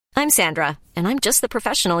I'm Sandra, and I'm just the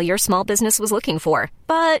professional your small business was looking for.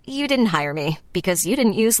 But you didn't hire me because you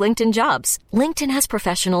didn't use LinkedIn Jobs. LinkedIn has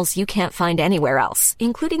professionals you can't find anywhere else,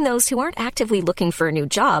 including those who aren't actively looking for a new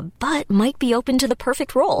job, but might be open to the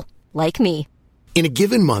perfect role, like me. In a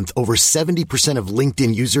given month, over 70% of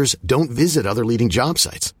LinkedIn users don't visit other leading job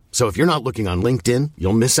sites. So if you're not looking on LinkedIn,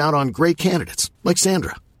 you'll miss out on great candidates like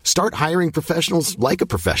Sandra. Start hiring professionals like a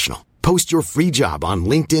professional. Post your free job on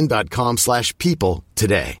linkedin.com/people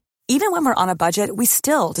today. Even when we're on a budget, we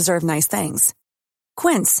still deserve nice things.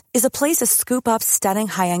 Quince is a place to scoop up stunning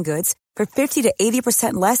high-end goods for 50 to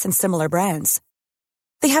 80% less than similar brands.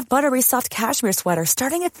 They have buttery soft cashmere sweaters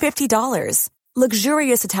starting at $50,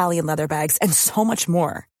 luxurious Italian leather bags, and so much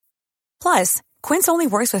more. Plus, Quince only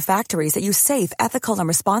works with factories that use safe, ethical, and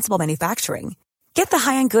responsible manufacturing. Get the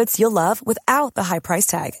high-end goods you'll love without the high price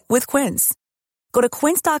tag with Quince. Go to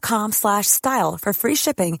quince.com/style for free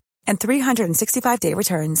shipping and 365-day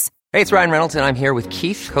returns. Hey, it's Ryan Reynolds, and I'm here with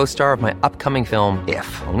Keith, co-star of my upcoming film, If,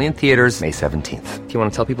 only in theaters May 17th. Do you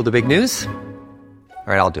want to tell people the big news? All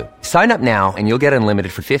right, I'll do it. Sign up now and you'll get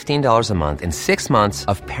unlimited for $15 a month and 6 months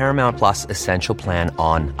of Paramount Plus Essential Plan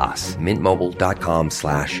on us.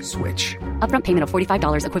 MintMobile.com/switch. Upfront payment of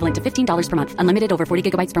 $45 equivalent to $15 per month. Unlimited over 40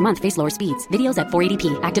 gigabytes per month. Face lower speeds. Videos at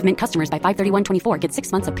 480p. Active Mint customers by 531.24 get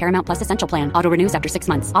 6 months of Paramount Plus Essential Plan. Auto renews after 6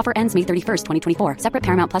 months. Offer ends May 31st, 2024. Separate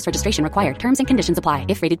Paramount Plus registration required. Terms and conditions apply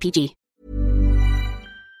if rated PG.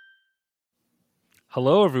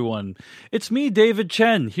 Hello, everyone. It's me, David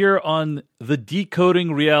Chen, here on the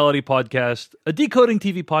Decoding Reality Podcast, a decoding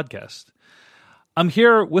TV podcast. I'm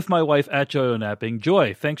here with my wife at Joy O'Napping.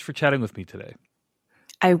 Joy, thanks for chatting with me today.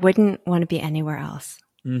 I wouldn't want to be anywhere else.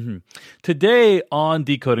 Today on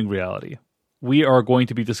Decoding Reality, we are going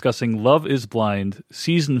to be discussing Love is Blind,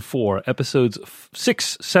 Season 4, Episodes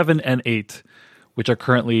 6, 7, and 8, which are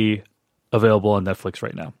currently available on Netflix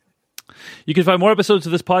right now. You can find more episodes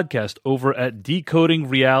of this podcast over at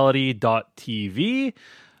decodingreality.tv.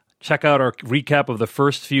 Check out our recap of the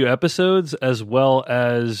first few episodes, as well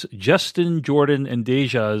as Justin, Jordan, and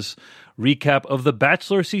Deja's recap of The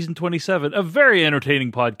Bachelor Season 27, a very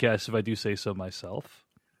entertaining podcast, if I do say so myself.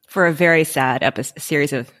 For a very sad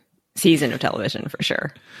season of television, for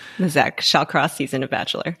sure. The Zach Shallcross season of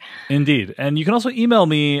Bachelor. Indeed. And you can also email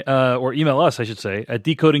me, or email us, I should say, at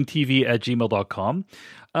decodingtv@gmail.com.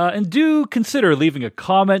 And do consider leaving a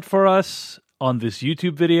comment for us on this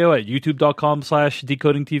YouTube video at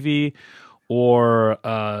youtube.com/decodingtv, or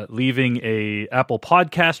leaving a Apple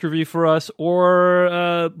Podcast review for us,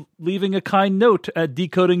 or leaving a kind note at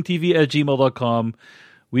decodingtv@gmail.com.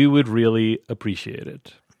 We would really appreciate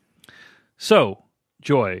it. So,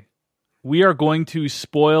 Joy, we are going to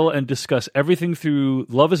spoil and discuss everything through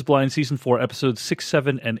Love is Blind Season 4, Episodes 6,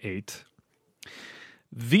 7, and 8.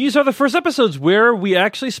 These are the first episodes where we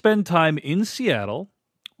actually spend time in Seattle,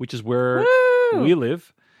 which is where we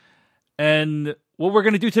live. And what we're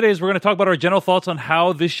going to do today is we're going to talk about our general thoughts on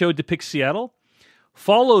how this show depicts Seattle,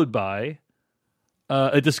 followed by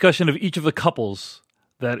a discussion of each of the couples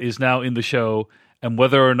that is now in the show and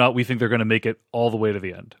whether or not we think they're going to make it all the way to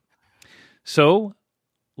the end. So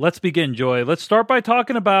let's begin, Joy. Let's start by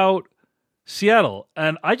talking about Seattle.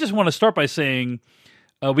 And I just want to start by saying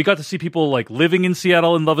we got to see people like living in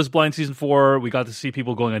Seattle in Love is Blind Season 4. We got to see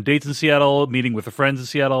people going on dates in Seattle, meeting with their friends in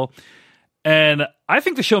Seattle. And I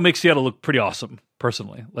think the show makes Seattle look pretty awesome,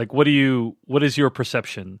 personally. Like, what is your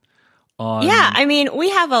perception on... Yeah, I mean,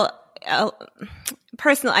 we have a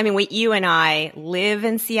personal... I mean, you and I live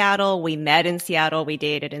in Seattle. We met in Seattle. We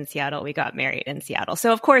dated in Seattle. We got married in Seattle.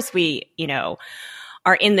 So, of course, we,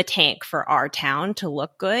 are in the tank for our town to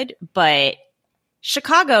look good. But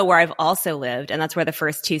Chicago, where I've also lived, and that's where the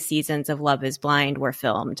first 2 seasons of Love is Blind were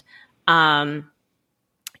filmed, it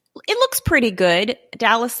looks pretty good.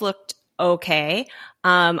 Dallas looked okay.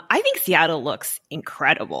 I think Seattle looks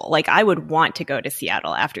incredible. Like, I would want to go to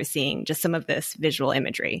Seattle after seeing just some of this visual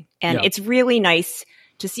imagery. And It's really nice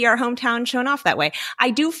to see our hometown shown off that way.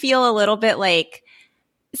 I do feel a little bit like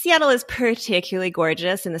Seattle is particularly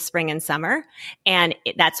gorgeous in the spring and summer, and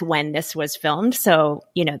that's when this was filmed. So,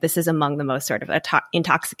 this is among the most sort of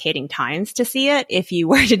intoxicating times to see it. If you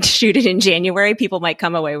were to shoot it in January, people might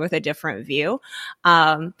come away with a different view.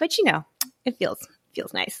 But, it feels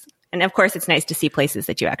nice. And of course, it's nice to see places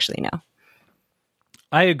that you actually know.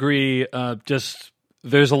 I agree.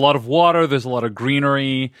 There's a lot of water. There's a lot of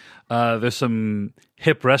greenery. There's some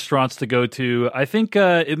hip restaurants to go to. I think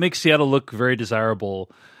it makes Seattle look very desirable.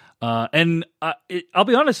 And I'll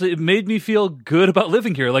be honest, it made me feel good about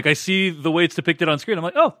living here. Like, I see the way it's depicted on screen. I'm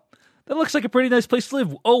like, oh, that looks like a pretty nice place to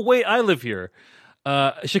live. Oh, wait, I live here.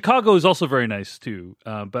 Chicago is also very nice too,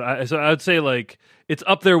 but I would say like it's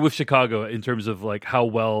up there with Chicago in terms of like how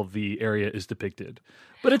well the area is depicted.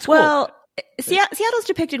 But it's well, cool. Seattle's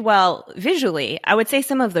depicted well visually. I would say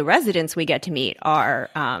some of the residents we get to meet are.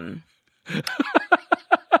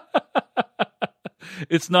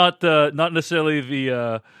 It's not necessarily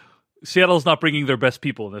the. Seattle's not bringing their best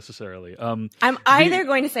people necessarily. I'm either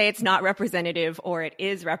going to say it's not representative or it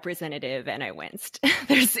is representative, and I winced.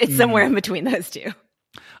 It's somewhere in between those two.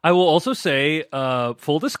 I will also say,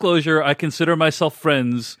 full disclosure, I consider myself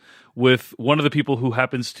friends with one of the people who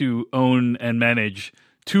happens to own and manage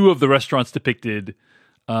two of the restaurants depicted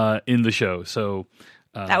in the show. So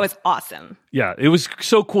that was awesome. Yeah, it was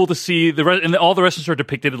so cool to see and all the restaurants are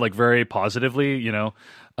depicted like very positively. You know,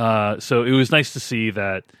 so it was nice to see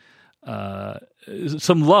that.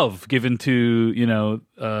 Some love given to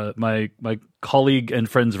my colleague and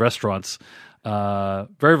friends' restaurants. Very,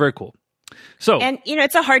 very cool. So, and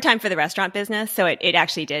it's a hard time for the restaurant business, so it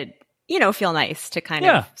actually did feel nice to kind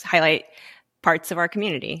of highlight parts of our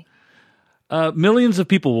community. Millions of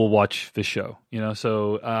people will watch this show,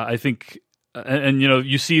 so I think and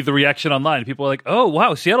you see the reaction online. People are like, oh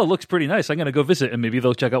wow, Seattle looks pretty nice, I'm gonna go visit, and maybe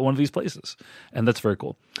they'll check out one of these places, and that's very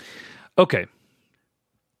cool. Okay,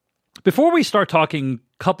 before we start talking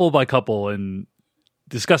couple by couple and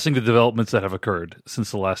discussing the developments that have occurred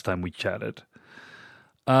since the last time we chatted,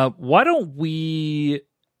 why don't we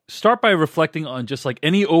start by reflecting on just like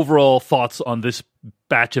any overall thoughts on this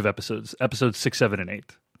batch of episodes 6, 7, and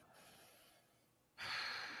 8?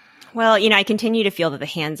 Well, I continue to feel that the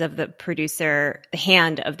hand of the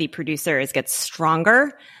producers gets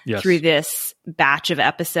stronger through this batch of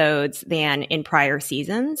episodes than in prior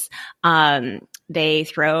seasons. They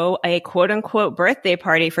throw a quote unquote birthday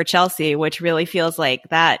party for Chelsea, which really feels like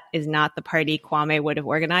that is not the party Kwame would have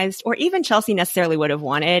organized or even Chelsea necessarily would have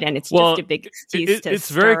wanted. And it's just a big excuse to It's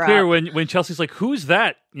very clear up. when Chelsea's like, who's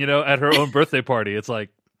that? At her own birthday party. It's like,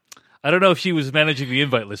 I don't know if she was managing the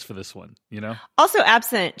invite list for this one, Also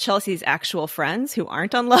absent Chelsea's actual friends who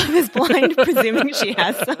aren't on Love is Blind, presuming she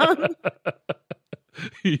has some.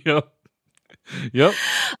 Yep.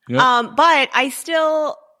 But I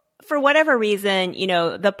still, for whatever reason,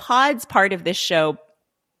 the pods part of this show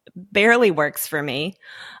barely works for me,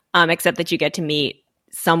 except that you get to meet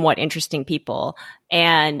somewhat interesting people.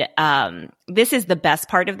 And this is the best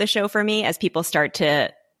part of the show for me as people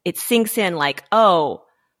it sinks in like, oh,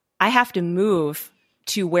 I have to move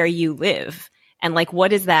to where you live. And like,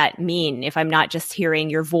 what does that mean if I'm not just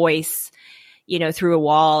hearing your voice, through a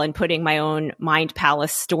wall and putting my own mind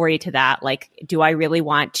palace story to that? Like, do I really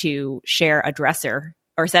want to share a dresser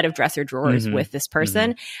or a set of dresser drawers with this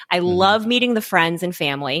person? I love meeting the friends and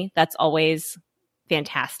family. That's always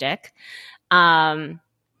fantastic. And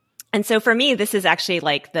so for me, this is actually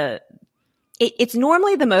like it's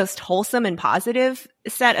normally the most wholesome and positive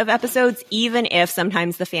set of episodes, even if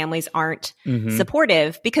sometimes the families aren't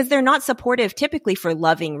supportive, because they're not supportive typically for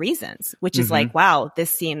loving reasons, which is like, wow,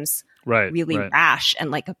 this seems really rash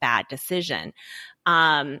and like a bad decision.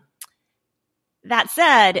 That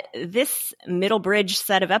said, this middle bridge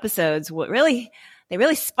set of episodes, they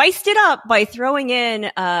really spiced it up by throwing in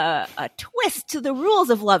a twist to the rules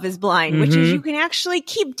of Love is Blind, which is you can actually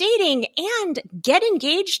keep dating and get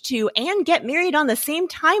engaged to and get married on the same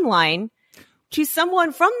timeline to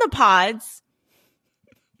someone from the pods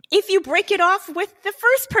if you break it off with the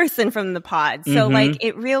first person from the pods. So like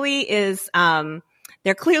it really is,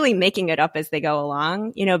 they're clearly making it up as they go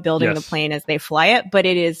along, building the plane as they fly it, but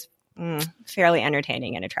it is fairly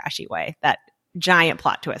entertaining in a trashy way. That giant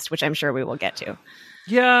plot twist, which I'm sure we will get to.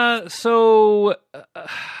 Yeah, so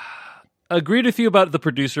agreed with you about the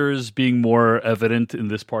producers being more evident in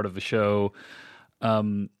this part of the show.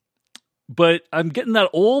 But I'm getting that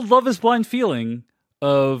old Love is Blind feeling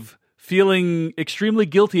of feeling extremely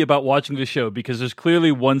guilty about watching the show because there's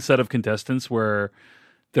clearly one set of contestants where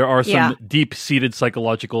there are some deep-seated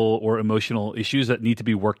psychological or emotional issues that need to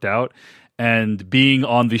be worked out. And being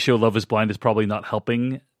on the show Love is Blind is probably not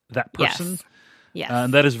helping that person. Yes.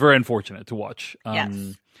 And that is very unfortunate to watch.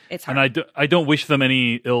 Yes. It's hard. And I don't wish them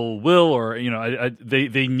any ill will or,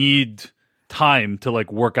 they need time to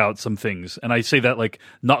like work out some things. And I say that like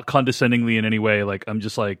not condescendingly in any way. Like I'm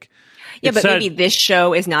just like, but maybe this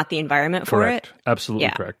show is not the environment for it. Absolutely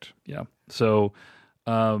correct. Yeah. So,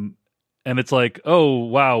 and it's like, oh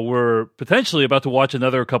wow, we're potentially about to watch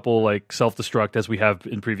another couple like self-destruct as we have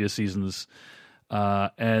in previous seasons.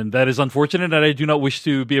 And that is unfortunate, and I do not wish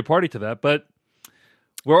to be a party to that, but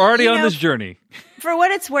we're already on this journey. For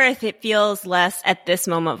what it's worth, it feels less at this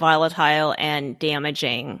moment volatile and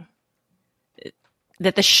damaging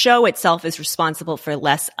that the show itself is responsible for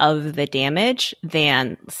less of the damage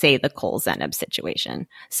than, say, the Cole Zenab situation.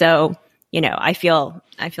 So, I feel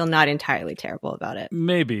not entirely terrible about it.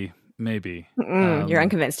 Maybe. You're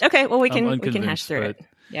unconvinced. Okay, well, we can hash through it.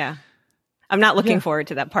 Yeah. I'm not looking forward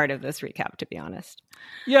to that part of this recap, to be honest.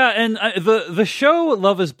 Yeah, and the show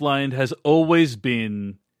Love is Blind has always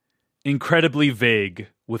been incredibly vague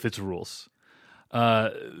with its rules.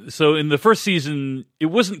 So in the first season, it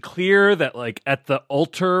wasn't clear that like at the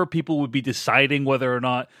altar, people would be deciding whether or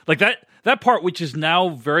not like that part, which is now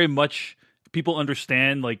very much people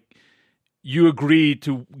understand, like you agree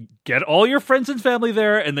to get all your friends and family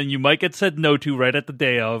there, and then you might get said no to right at the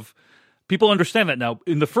day of. People understand that now.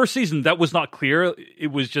 In the first season, that was not clear.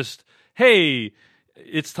 It was just, hey,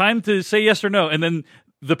 it's time to say yes or no. And then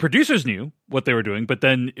the producers knew what they were doing, but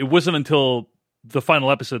then it wasn't until the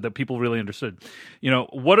final episode that people really understood.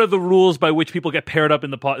 What are the rules by which people get paired up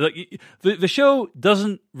in the pod? Like, the show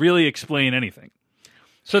doesn't really explain anything.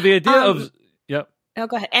 So the idea of... Yep. Oh,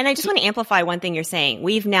 go ahead. And I just want to amplify one thing you're saying.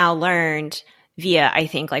 We've now learned... via, I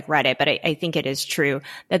think, like Reddit, but I think it is true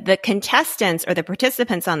that the contestants or the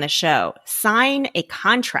participants on the show sign a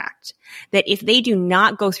contract that if they do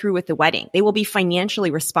not go through with the wedding, they will be financially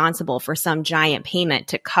responsible for some giant payment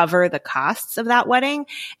to cover the costs of that wedding.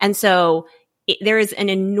 And so there is an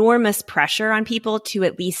enormous pressure on people to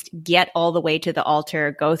at least get all the way to the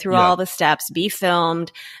altar, go through all the steps, be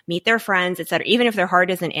filmed, meet their friends, etc., even if their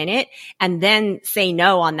heart isn't in it, and then say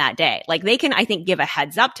no on that day. Like they can, I think, give a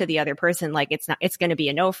heads up to the other person, like it's going to be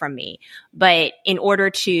a no from me. But in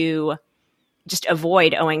order to just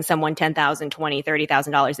avoid owing someone $10,000, $20,000,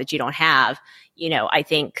 $30,000 that you don't have, I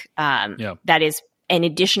think that is an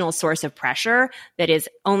additional source of pressure that is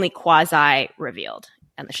only quasi revealed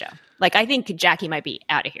in the show. Like, I think Jackie might be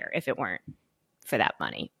out of here if it weren't for that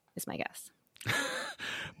money, is my guess.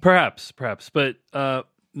 Perhaps. But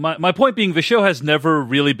my point being, the show has never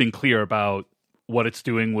really been clear about what it's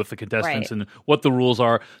doing with the contestants and what the rules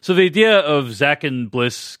are. So the idea of Zach and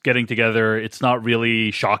Bliss getting together, it's not really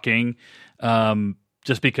shocking.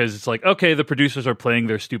 Just because it's like, okay, the producers are playing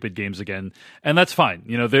their stupid games again, and that's fine.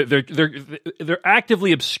 They're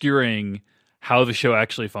actively obscuring how the show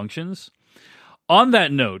actually functions. On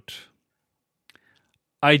that note,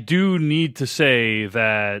 I do need to say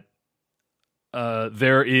that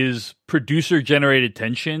there is producer-generated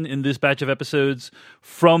tension in this batch of episodes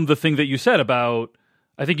from the thing that you said about,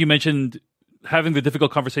 I think you mentioned having the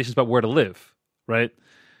difficult conversations about where to live, right?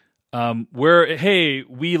 Where, hey,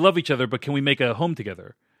 we love each other, but can we make a home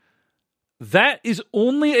together? That is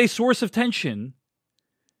only a source of tension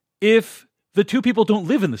if the two people don't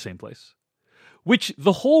live in the same place. Which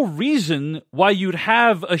the whole reason why you'd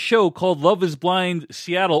have a show called Love is Blind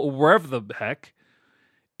Seattle or wherever the heck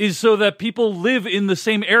is so that people live in the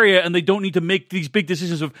same area and they don't need to make these big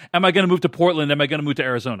decisions of, am I going to move to Portland? Am I going to move to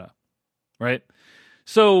Arizona? Right?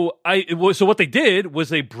 So what they did was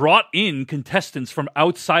they brought in contestants from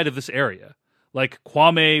outside of this area, like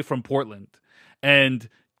Kwame from Portland and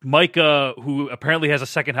Micah, who apparently has a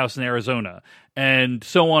second house in Arizona, and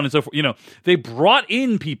so on and so forth. They brought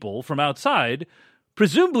in people from outside,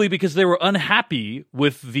 presumably because they were unhappy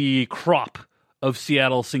with the crop of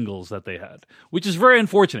Seattle singles that they had, which is very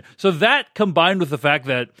unfortunate. So that combined with the fact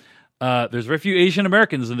that there's very few Asian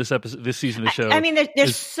Americans in this season of the show. I mean,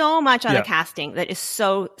 there's so much on the casting that is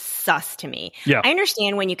so sus to me. Yeah. I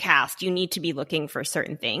understand when you cast, you need to be looking for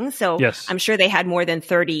certain things. So yes. I'm sure they had more than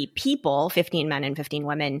 30 people, 15 men and 15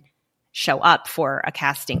 women, show up for a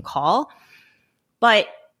casting call. But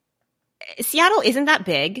Seattle isn't that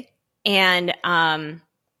big. And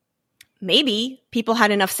maybe people had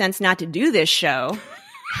enough sense not to do this show.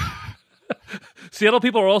 Seattle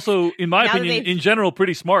people are also, in my opinion, in general,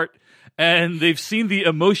 pretty smart. And they've seen the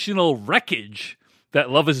emotional wreckage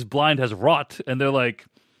that Love is Blind has wrought. And they're like,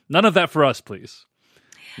 none of that for us, please.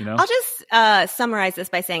 I'll just summarize this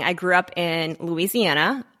by saying I grew up in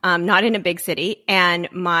Louisiana, not in a big city. And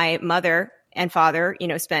my mother and father,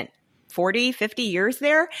 spent 40, 50 years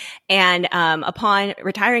there. And upon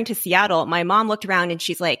retiring to Seattle, my mom looked around and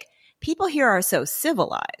she's like, people here are so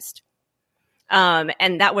civilized.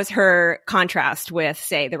 And that was her contrast with,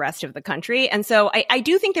 say, the rest of the country. And so I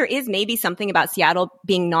do think there is maybe something about Seattle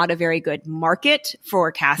being not a very good market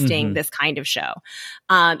for casting this kind of show.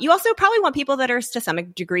 You also probably want people that are to some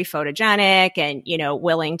degree photogenic and,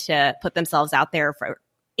 willing to put themselves out there for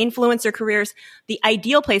influencer careers. The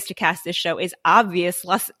ideal place to cast this show is obviously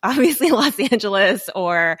Los Angeles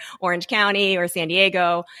or Orange County or San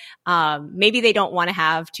Diego. Maybe they don't want to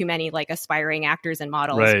have too many like aspiring actors and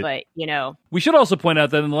models, right. But we should also point out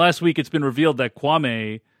that in the last week, it's been revealed that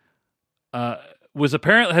Kwame has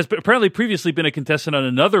apparently previously been a contestant on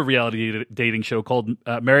another reality dating show called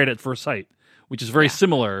Married at First Sight, which is very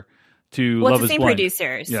similar to Love it's the is same Blind.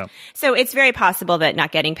 producers. Yeah. So it's very possible that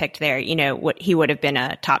not getting picked there, he would have been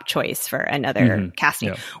a top choice for another casting,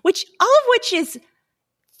 all of which is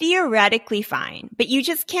theoretically fine. But you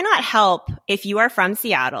just cannot help, if you are from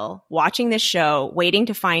Seattle, watching this show, waiting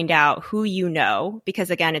to find out who you know, because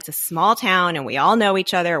again, it's a small town and we all know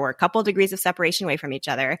each other. We're a couple degrees of separation away from each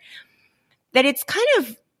other, that it's kind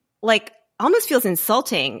of like almost feels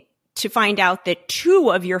insulting to find out that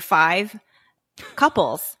 2 of your 5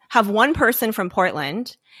 couples have one person from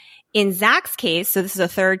Portland. In Zach's case, so this is a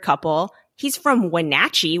third couple, he's from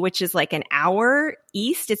Wenatchee, which is like an hour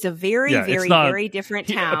east. It's a very, very different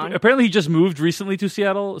town. Apparently he just moved recently to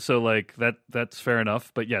Seattle, so like that's fair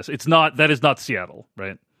enough. But yes, that is not Seattle,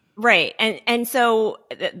 right? Right. And so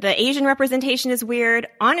the Asian representation is weird.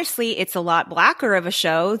 Honestly, it's a lot blacker of a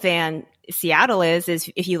show than Seattle is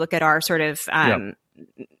if you look at our sort of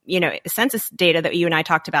census data that you and I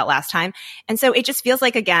talked about last time. And so it just feels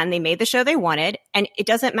like, again, they made the show they wanted. And it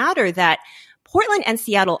doesn't matter that Portland and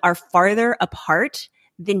Seattle are farther apart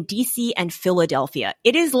than DC and Philadelphia.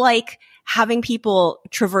 It is like having people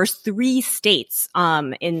traverse 3 states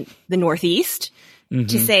in the Northeast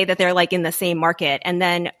to say that they're like in the same market. And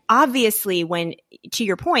then obviously to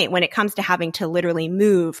your point, when it comes to having to literally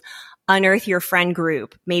move, unearth your friend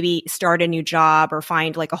group, maybe start a new job or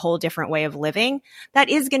find like a whole different way of living, that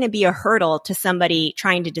is going to be a hurdle to somebody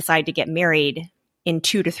trying to decide to get married in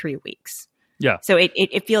 2 to 3 weeks. Yeah. So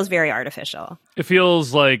it feels very artificial. It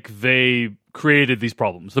feels like they created these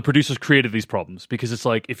problems. The producers created these problems because it's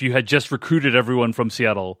like if you had just recruited everyone from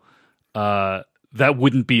Seattle, that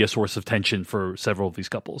wouldn't be a source of tension for several of these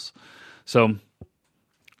couples. So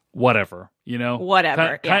whatever,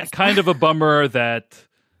 Whatever. Kind of a bummer that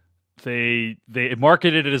they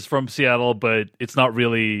marketed it as from Seattle, but it's not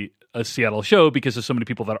really a Seattle show because there's so many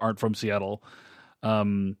people that aren't from Seattle.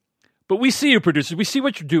 But we see you, producers. We see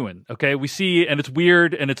what you're doing, okay? We see, and it's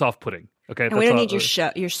weird and it's off-putting, okay? And we don't need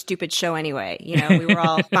your stupid show anyway. We were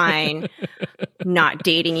all fine not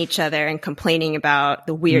dating each other and complaining about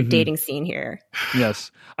the weird dating scene here.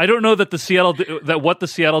 Yes. I don't know that what the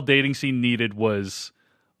Seattle dating scene needed was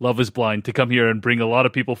Love is Blind to come here and bring a lot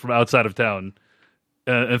of people from outside of town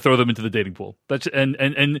and throw them into the dating pool. That's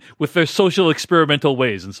and with their social experimental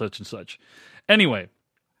ways and such and such. Anyway.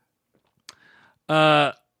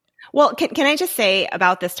 Well, can I just say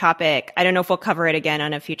about this topic, I don't know if we'll cover it again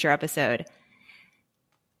on a future episode.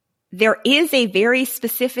 There is a very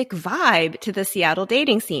specific vibe to the Seattle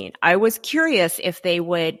dating scene. I was curious if they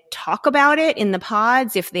would talk about it in the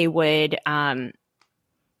pods, if they would, end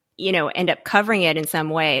up covering it in some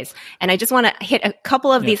ways. And I just want to hit a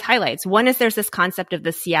couple of these highlights. One is there's this concept of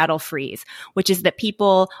the Seattle freeze, which is that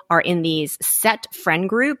people are in these set friend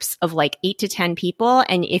groups of like 8 to 10 people.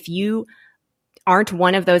 And if you aren't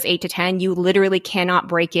one of those 8 to 10, you literally cannot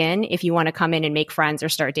break in if you want to come in and make friends or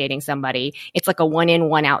start dating somebody. It's like a 1 in,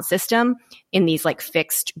 1 out system in these like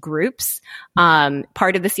fixed groups.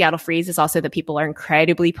 Part of the Seattle freeze is also that people are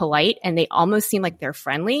incredibly polite and they almost seem like they're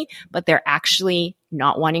friendly, but they're actually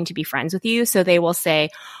not wanting to be friends with you. So they will say,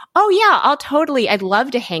 oh yeah, I'd love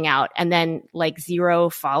to hang out. And then like 0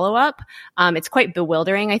 follow up. It's quite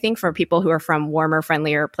bewildering, I think, for people who are from warmer,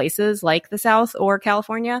 friendlier places like the South or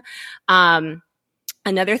California.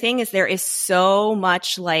 Another thing is there is so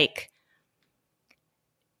much like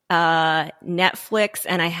Netflix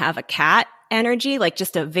and I have a cat energy, like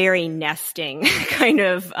just a very nesting kind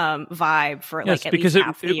of vibe for like at least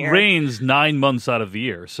half the year. It rains 9 months out of the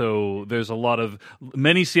year. So there's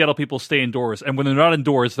many Seattle people stay indoors. And when they're not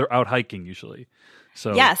indoors, they're out hiking usually.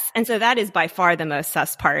 So yes. And so that is by far the most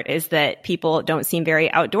sus part is that people don't seem very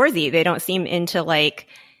outdoorsy. They don't seem into like,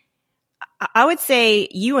 I would say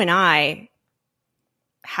you and I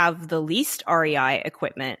have the least REI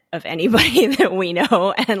equipment of anybody that we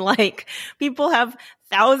know. And like people have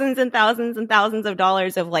thousands and thousands and thousands of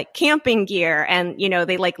dollars of like camping gear. And,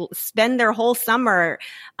 they like spend their whole summer,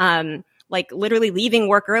 like literally leaving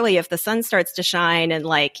work early if the sun starts to shine and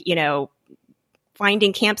like,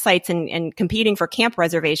 finding campsites and competing for camp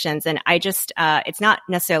reservations. And I just, it's not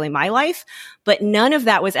necessarily my life, but none of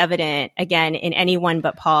that was evident again in anyone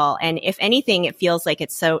but Paul. And if anything, it feels like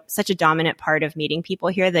it's such a dominant part of meeting people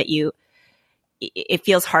here that it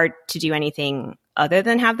feels hard to do anything other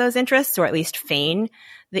than have those interests, or at least feign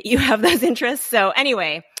that you have those interests. So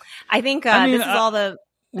anyway, I think this is all the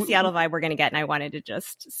Seattle vibe we're going to get, and I wanted to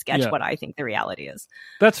just sketch what I think the reality is.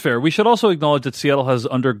 That's fair. We should also acknowledge that Seattle has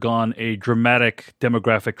undergone a dramatic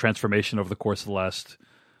demographic transformation over the course of the last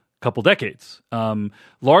couple decades,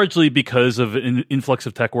 largely because of an influx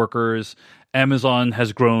of tech workers. Amazon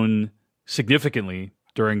has grown significantly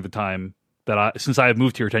during the time since I have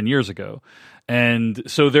moved here 10 years ago. And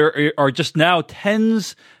so there are just now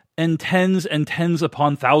tens and tens and tens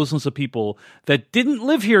upon thousands of people that didn't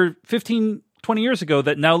live here 15, 20 years ago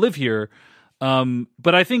that now live here.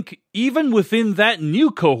 But I think even within that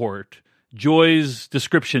new cohort, Joy's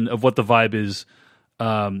description of what the vibe is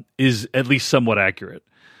at least somewhat accurate.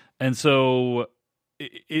 And so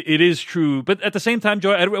it is true. But at the same time,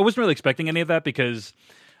 Joy, I wasn't really expecting any of that because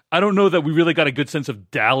I don't know that we really got a good sense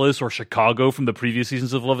of Dallas or Chicago from the previous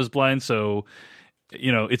seasons of Love is Blind. So,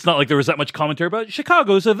 it's not like there was that much commentary about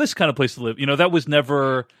Chicago's this kind of place to live. That was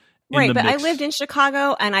never in the but mix. I lived in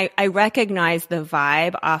Chicago and I recognized the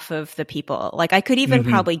vibe off of the people. Like I could even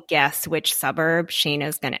probably guess which suburb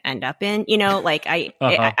Shayna's going to end up in.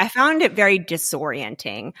 I found it very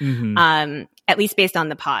disorienting, at least based on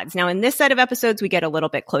the pods. Now in this set of episodes, we get a little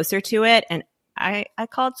bit closer to it, and I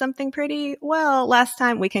called something pretty well last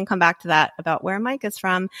time. We can come back to that about where Mike is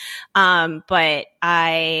from. But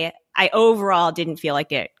I overall didn't feel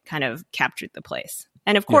like it kind of captured the place.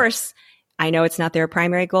 And of course, I know it's not their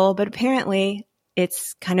primary goal, but apparently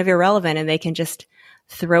it's kind of irrelevant and they can just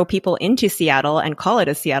throw people into Seattle and call it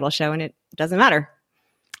a Seattle show and it doesn't matter.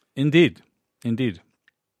 Indeed.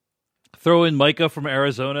 Throw in Micah from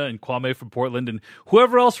Arizona and Kwame from Portland and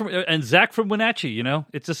whoever else and Zach from Wenatchee,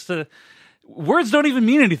 It's just words don't even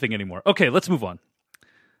mean anything anymore. Okay, let's move on.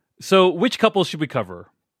 So which couples should we cover,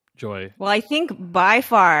 Joy? Well, I think by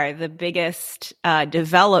far the biggest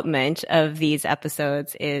development of these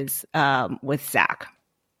episodes is with Zach.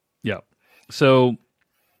 Yeah. So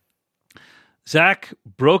Zach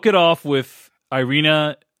broke it off with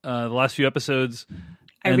Irina the last few episodes.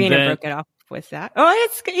 Irina broke it off with Zach. Oh, I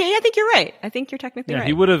think you're right. I think you're technically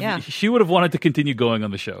right. She would have wanted to continue going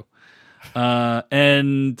on the show.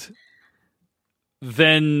 And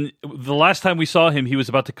then the last time we saw him, he was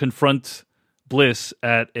about to confront Bliss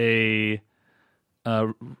at a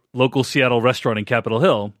local Seattle restaurant in Capitol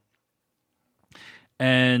Hill.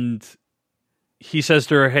 And he says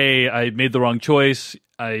to her, hey, I made the wrong choice.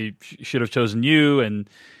 I should have chosen you. And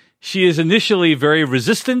she is initially very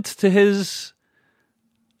resistant to his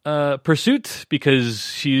pursuit because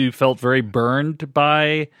she felt very burned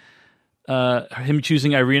by him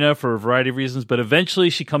choosing Irina for a variety of reasons. But eventually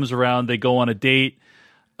she comes around. They go on a date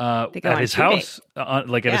at his house, at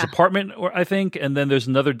his apartment, I think. And then there's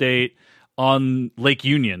another date on Lake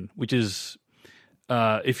Union, which is,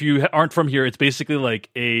 if you aren't from here, it's basically like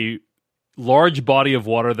a large body of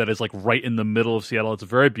water that is like right in the middle of Seattle. It's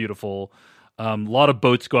very beautiful. A lot of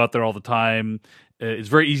boats go out there all the time. It's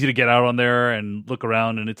very easy to get out on there and look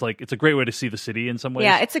around, and it's a great way to see the city in some ways.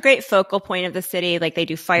 Yeah, it's a great focal point of the city. Like they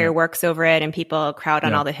do fireworks over it, and people crowd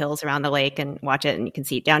on all the hills around the lake and watch it, and you can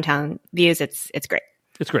see downtown views. It's great.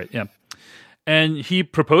 It's great, yeah. And he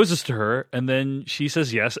proposes to her, and then she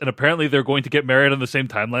says yes, and apparently they're going to get married on the same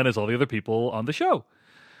timeline as all the other people on the show.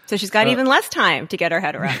 So she's got even less time to get her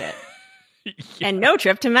head around it. And no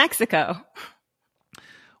trip to Mexico.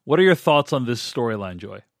 What are your thoughts on this storyline,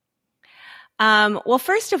 Joy? Well,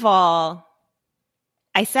 first of all,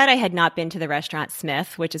 I said I had not been to the restaurant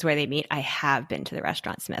Smith, which is where they meet. I have been to the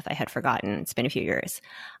restaurant Smith. I had forgotten. It's been a few years.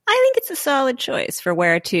 I think it's a solid choice for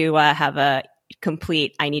where to have a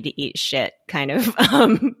complete I need to eat shit kind of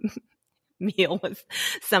meal with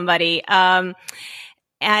somebody. I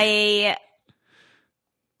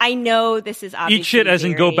know this is obviously eat shit as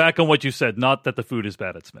in go back on what you said, not that the food is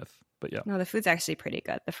bad at Smith, but yeah. No, the food's actually pretty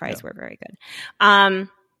good. The fries were very good.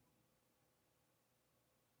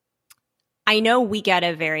 I know we get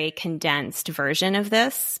a very condensed version of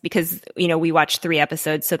this because, we watched 3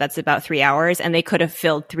 episodes, so that's about 3 hours, and they could have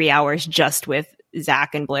filled 3 hours just with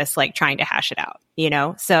Zach and Bliss, like, trying to hash it out,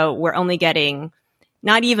 So we're only getting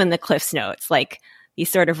not even the Cliff's Notes, like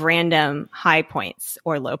these sort of random high points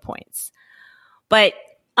or low points. But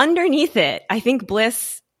underneath it, I think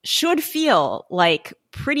Bliss should feel, like,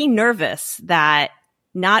 pretty nervous that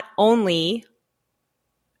not only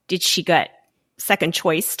did she get second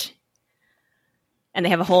choiced, and they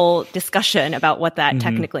have a whole discussion about what that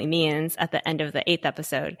technically means at the end of the 8th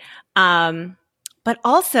episode. But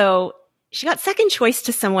also, she got second choice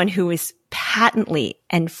to someone who is patently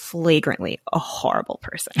and flagrantly a horrible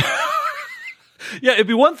person. Yeah, it'd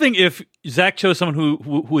be one thing if Zach chose someone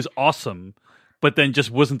who is awesome, but then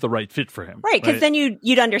just wasn't the right fit for him. Right, because then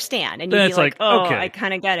you'd understand. And then you'd be it's okay. I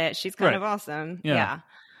kind of get it. She's kind of awesome. Yeah.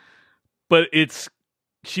 But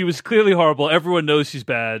she was clearly horrible. Everyone knows she's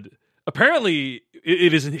bad. Apparently,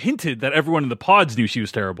 it is hinted that everyone in the pods knew she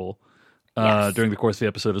was terrible during the course of the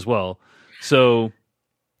episode as well. So,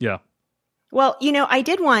 Yeah. Well, I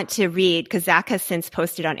did want to read, because Zach has since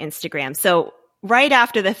posted on Instagram. So right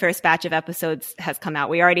after the first batch of episodes has come out,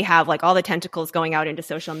 we already have like all the tentacles going out into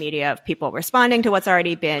social media of people responding to what's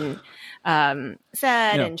already been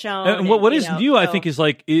said and shown. And what is new, I think,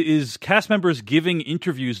 is cast members giving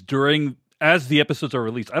interviews as the episodes are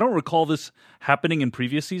released. I don't recall this happening in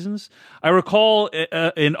previous seasons. I recall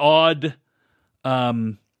an odd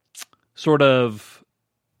sort of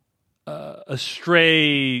a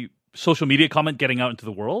stray social media comment getting out into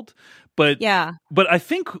the world. But I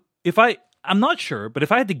think I'm not sure, but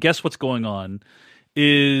if I had to guess what's going on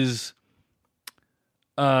is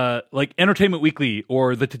like Entertainment Weekly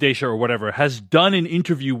or the Today Show or whatever has done an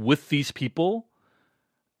interview with these people,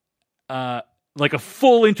 like a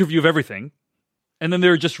full interview of everything, and then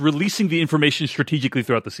they're just releasing the information strategically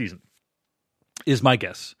throughout the season, is my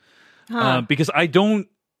guess. Because I don't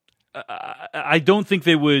think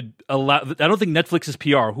they would allow. I don't think Netflix's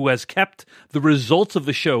PR, who has kept the results of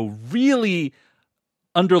the show really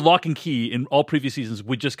under lock and key in all previous seasons,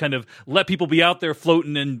 would just kind of let people be out there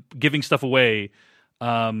floating and giving stuff away.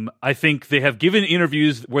 I think they have given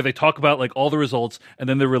interviews where they talk about like all the results, and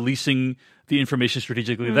then they're releasing the information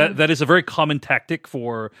strategically. That is a very common tactic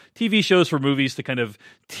for TV shows, for movies, to kind of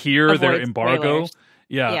tier their embargo. Spoilers.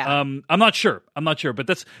 Yeah. I'm not sure, but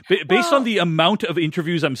that's based on the amount of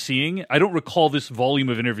interviews I'm seeing. I don't recall this volume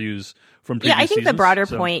of interviews from previous I think seasons, the broader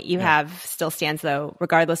point you have still stands, though,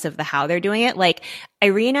 regardless of how they're doing it. Like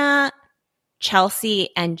Irina, Chelsea,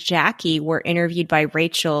 and Jackie were interviewed by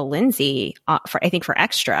Rachel Lindsay for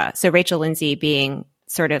Extra. So Rachel Lindsay being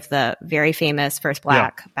sort of the very famous first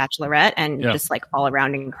Black Bachelorette and just like all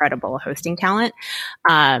around incredible hosting talent.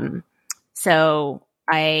 So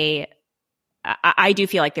I do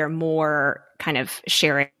feel like they're more kind of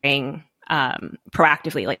sharing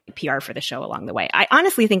proactively, like PR for the show along the way. I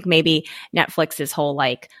honestly think maybe Netflix's whole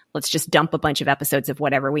like, let's just dump a bunch of episodes of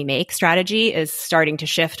whatever we make strategy is starting to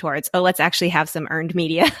shift towards, let's actually have some earned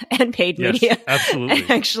media and paid media. Absolutely.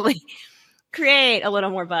 And actually create a little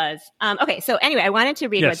more buzz. Okay. So anyway, I wanted to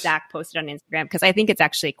read what Zach posted on Instagram, because I think it's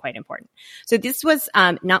actually quite important. So this was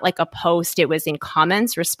not like a post. It was in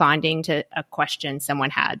comments responding to a question someone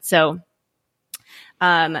had. So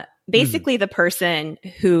basically the person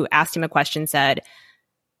who asked him a question said,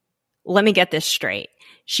 let me get this straight.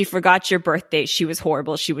 She forgot your birthday. She was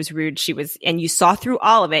horrible. She was rude. And you saw through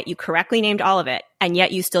all of it. You correctly named all of it. And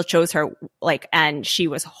yet you still chose her, and she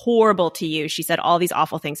was horrible to you. She said all these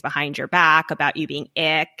awful things behind your back about you being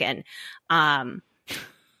ick. And, and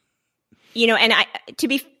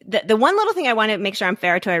the one little thing I want to make sure I'm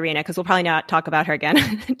fair to Irina, because we'll probably not talk about her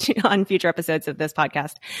again on future episodes of this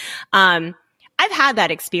podcast. I've had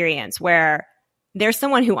that experience where there's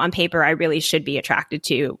someone who on paper I really should be attracted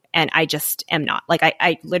to, and I just am not. Like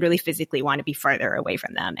I literally physically want to be further away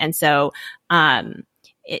from them. And so I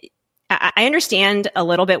understand a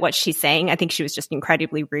little bit what she's saying. I think she was just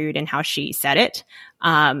incredibly rude in how she said it.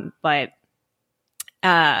 But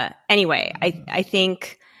anyway, I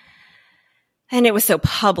think, and it was so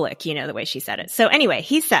public, the way she said it. So anyway,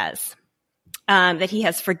 he says that he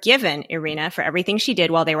has forgiven Irina for everything she did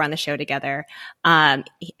while they were on the show together. And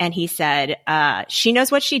he said, she knows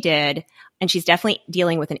what she did, and she's definitely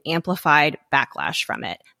dealing with an amplified backlash from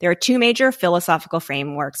it. There are two major philosophical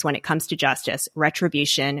frameworks when it comes to justice: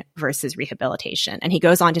 retribution versus rehabilitation. And he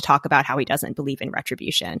goes on to talk about how he doesn't believe in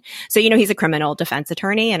retribution. So, he's a criminal defense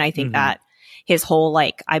attorney, and I think that his whole,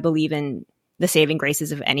 I believe in the saving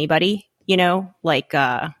graces of anybody,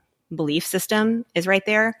 belief system is right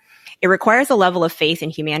there. It requires a level of faith in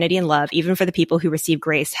humanity and love, even for the people who receive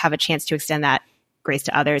grace, have a chance to extend that grace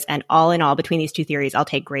to others. And all in all, between these two theories, I'll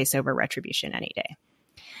take grace over retribution any day.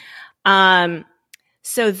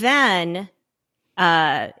 So then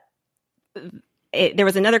there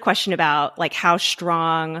was another question about how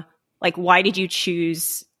strong, why did you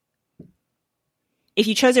choose, if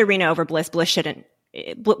you chose Irina over Bliss,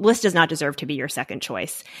 Bliss does not deserve to be your second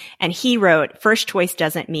choice. And he wrote, first choice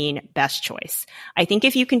doesn't mean best choice. I think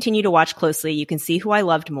if you continue to watch closely, you can see who I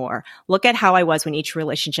loved more. Look at how I was when each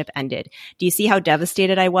relationship ended. Do you see how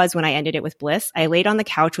devastated I was when I ended it with Bliss? I laid on the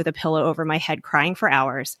couch with a pillow over my head, crying for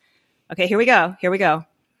hours. Okay, here we go.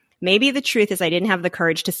 Maybe the truth is I didn't have the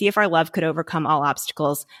courage to see if our love could overcome all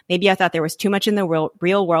obstacles. Maybe I thought there was too much in the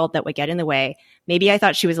real world that would get in the way. Maybe I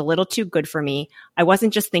thought she was a little too good for me. I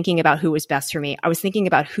wasn't just thinking about who was best for me. I was thinking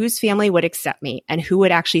about whose family would accept me and who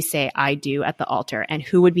would actually say I do at the altar and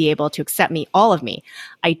who would be able to accept me, all of me.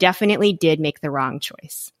 I definitely did make the wrong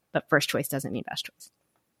choice, but first choice doesn't mean best choice.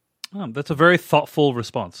 That's a very thoughtful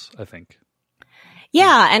response, I think.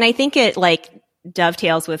 Yeah, and I think it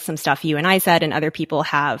dovetails with some stuff you and I said, and other people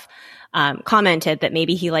have commented that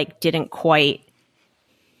maybe he like didn't quite,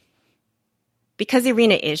 because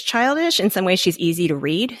Irina is childish in some ways. She's easy to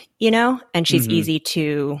read, you know, and she's easy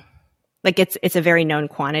to like. It's a very known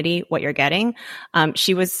quantity what you're getting.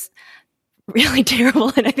 She was really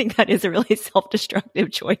terrible, and I think that is a really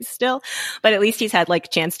self-destructive choice still. But at least he's had like a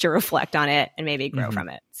chance to reflect on it and maybe grow from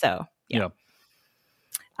it. So yeah.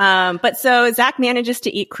 But so Zach manages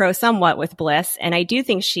to eat crow somewhat with Bliss, and I do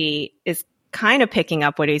think she is kind of picking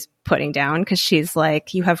up what he's putting down, because she's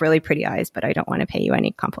like, you have really pretty eyes, but I don't want to pay you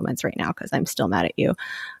any compliments right now because I'm still mad at you.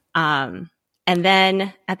 And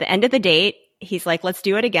then at the end of the date, he's like, let's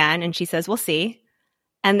do it again. And she says, we'll see.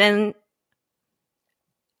 And then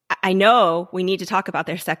I know we need to talk about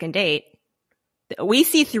their second date. We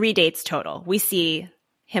see 3 dates total. We see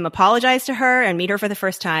him apologize to her and meet her for the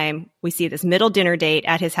first time. We see this middle dinner date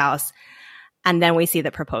at his house. And then we see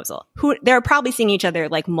the proposal. They're probably seeing each other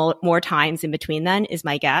like more times in between then, is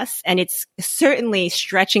my guess. And it's certainly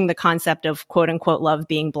stretching the concept of quote unquote love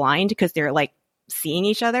being blind, because they're like seeing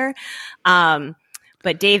each other.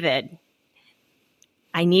 But David,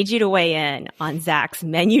 I need you to weigh in on Zach's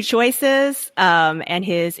menu choices and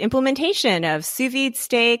his implementation of sous vide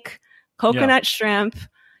steak, coconut shrimp,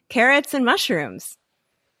 carrots, and mushrooms.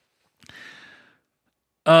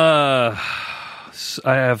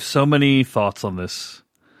 I have so many thoughts on this,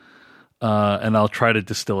 and I'll try to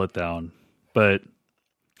distill it down. But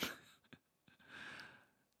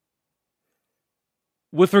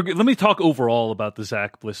let me talk overall about the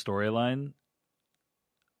Zach Bliss storyline.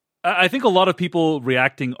 I think a lot of people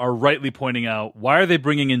reacting are rightly pointing out, why are they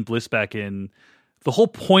bringing in Bliss back in? The whole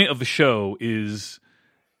point of the show is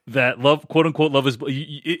that love, quote unquote, love is...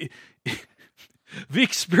 The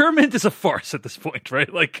experiment is a farce at this point,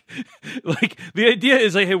 right? Like the idea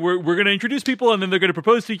is like, hey, we're going to introduce people and then they're going to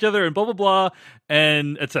propose to each other and blah, blah, blah,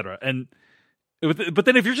 and etc. But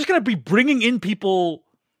then if you're just going to be bringing in people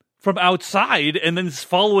from outside and then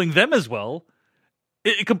following them as well,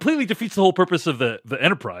 it completely defeats the whole purpose of the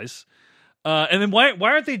enterprise. And then why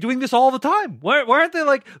aren't they doing this all the time? Why aren't they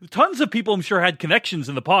like, tons of people I'm sure had connections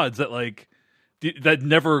in the pods that like that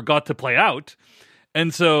never got to play out.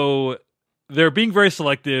 And so they're being very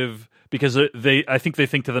selective because I think they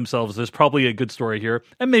think to themselves, there's probably a good story here,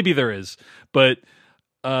 and maybe there is, but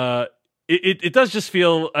it does just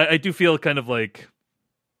feel, I do feel kind of like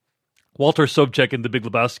Walter Sobchak in The Big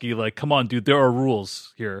Lebowski, like, come on, dude, there are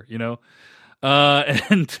rules here, you know,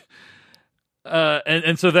 and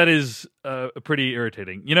so that is pretty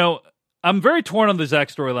irritating. You know, I'm very torn on the Zach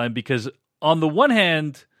storyline because on the one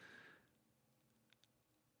hand,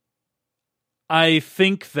 I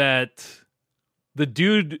think that the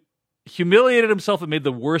dude humiliated himself and made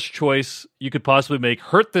the worst choice you could possibly make.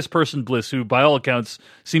 Hurt this person, Bliss, who by all accounts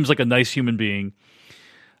seems like a nice human being.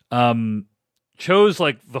 Chose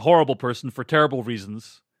like the horrible person for terrible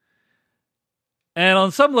reasons. And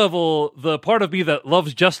on some level, the part of me that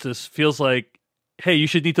loves justice feels like, hey, you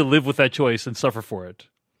should need to live with that choice and suffer for it.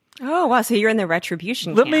 Oh, wow. So you're in the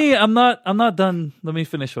retribution camp. I'm not done. Let me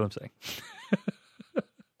finish what I'm saying.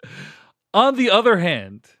 On the other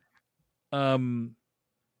hand, one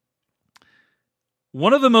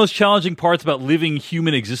of the most challenging parts about living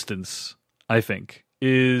human existence, I think,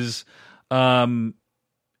 is getting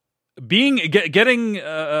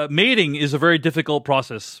mating is a very difficult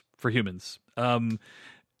process for humans. In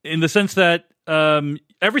the sense that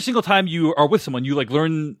every single time you are with someone, you like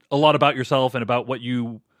learn a lot about yourself and about what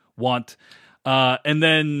you want. And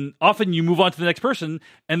then often you move on to the next person,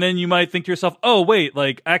 and then you might think to yourself, oh, wait,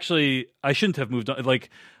 like, actually, I shouldn't have moved on. Like,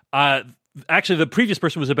 actually, the previous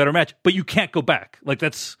person was a better match, but you can't go back. Like,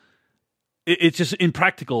 it's just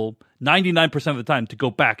impractical 99% of the time to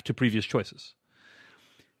go back to previous choices.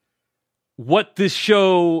 What this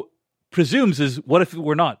show presumes is, what if it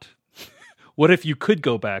were not? What if you could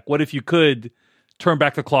go back? What if you could turn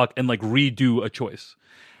back the clock and, like, redo a choice?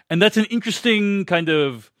 And that's an interesting kind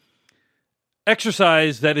of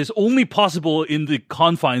exercise that is only possible in the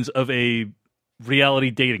confines of a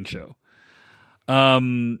reality dating show.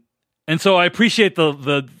 And so I appreciate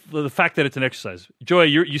the fact that it's an exercise. Joy,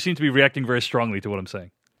 you seem to be reacting very strongly to what I'm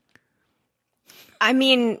saying. I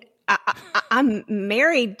mean, I'm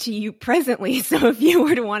married to you presently, so if you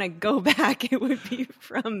were to want to go back, it would be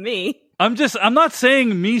from me. I'm not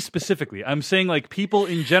saying me specifically. I'm saying like people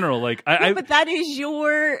in general. Like but that is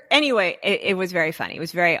your anyway. It was very funny. It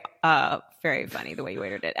was very very funny the way you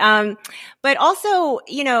worded it. But also,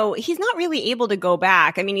 you know, he's not really able to go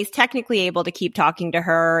back. I mean, he's technically able to keep talking to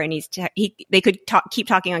her, and they could keep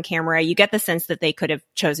talking on camera. You get the sense that they could have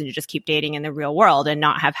chosen to just keep dating in the real world and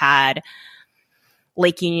not have had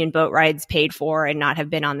Lake Union boat rides paid for and not have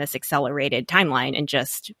been on this accelerated timeline and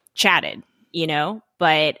just chatted,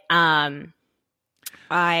 But I'm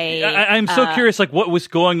so curious, like what was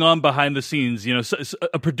going on behind the scenes. So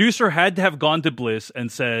a producer had to have gone to Bliss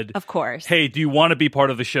and said, of course, hey, do you want to be part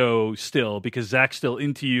of the show still? Because Zach's still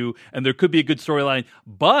into you and there could be a good storyline.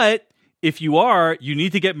 But if you are, you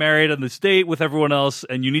need to get married on this date with everyone else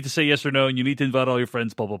and you need to say yes or no and you need to invite all your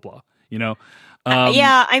friends, blah, blah, blah.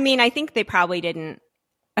 Yeah, I mean, I think they probably didn't.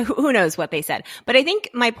 Who knows what they said? But I think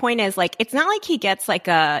my point is, like, it's not like he gets like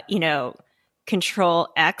a, Control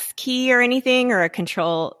X key or anything, or a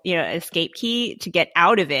Control, escape key to get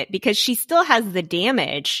out of it, because she still has the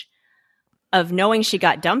damage of knowing she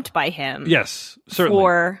got dumped by him. Yes, certainly.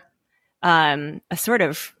 For a sort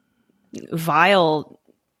of vile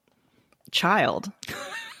child.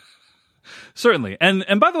 Certainly.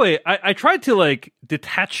 And by the way, I tried to like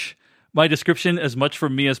detach my description as much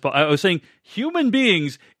from me as possible. I was saying human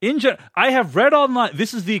beings in general. I have read online.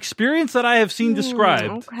 This is the experience that I have seen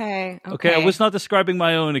described. Okay. I was not describing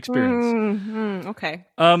my own experience. Okay.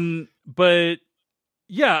 But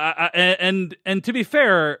yeah, and to be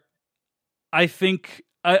fair, I think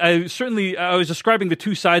I certainly I was describing the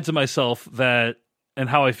two sides of myself and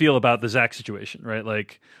how I feel about the Zach situation, right?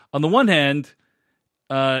 Like on the one hand,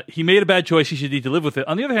 he made a bad choice. He should need to live with it.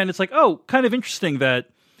 On the other hand, it's like, oh, kind of interesting that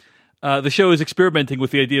the show is experimenting with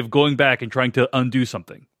the idea of going back and trying to undo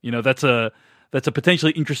something. That's a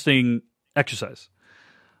potentially interesting exercise.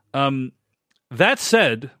 That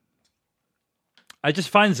said, I just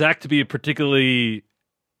find Zach to be a particularly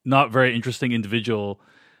not very interesting individual,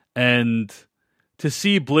 and to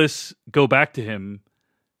see Bliss go back to him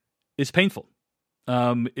is painful.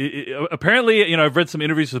 Apparently, I've read some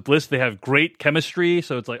interviews with Bliss. They have great chemistry,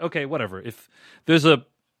 so it's like, okay, whatever. If there's a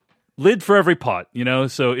lid for every pot,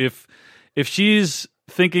 so if she's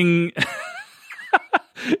thinking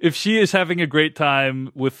if she is having a great time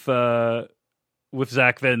with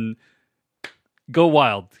Zach, then go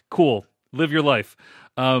wild, cool, live your life.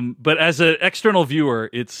 But as an external viewer,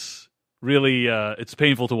 it's really it's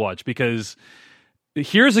painful to watch, because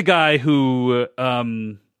here's a guy who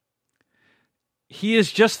he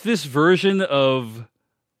is just this version of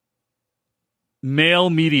male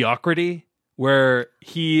mediocrity, where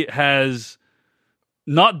he has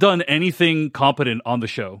not done anything competent on the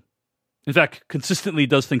show. In fact, consistently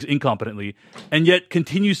does things incompetently, and yet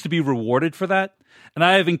continues to be rewarded for that. And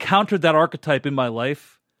I have encountered that archetype in my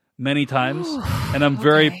life many times, and I'm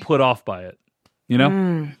very put off by it.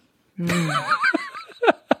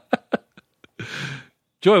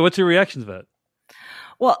 Joy, what's your reaction to that?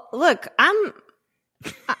 Well, look,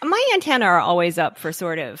 my antenna are always up for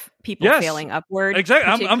sort of people failing upward.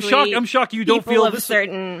 Exactly. I'm shocked you don't feel of this.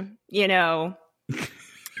 Certain,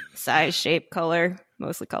 size, shape, color,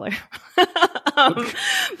 mostly color. But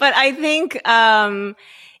I think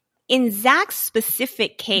in Zach's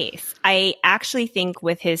specific case, I actually think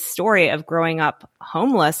with his story of growing up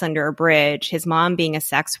homeless under a bridge, his mom being a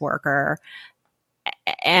sex worker,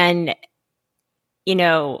 and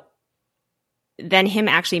then him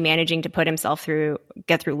actually managing to put himself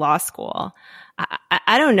get through law school.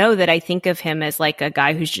 I don't know that I think of him as like a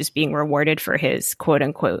guy who's just being rewarded for his quote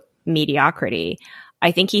unquote mediocrity.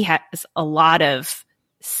 I think he has a lot of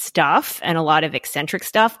stuff and a lot of eccentric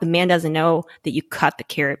stuff. The man doesn't know that you cut the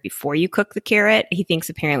carrot before you cook the carrot. He thinks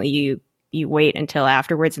apparently you wait until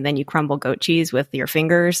afterwards and then you crumble goat cheese with your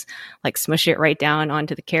fingers, like smush it right down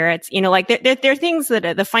onto the carrots. Like there are things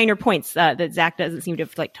that the finer points that Zach doesn't seem to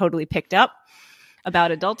have like totally picked up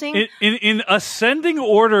about adulting. In ascending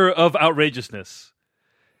order of outrageousness,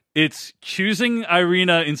 it's choosing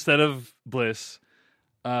Irina instead of Bliss,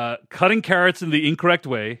 cutting carrots in the incorrect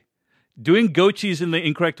way, doing goat cheese in the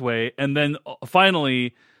incorrect way, and then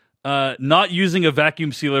finally not using a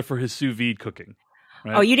vacuum sealer for his sous vide cooking.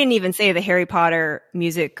 Right? Oh, you didn't even say the Harry Potter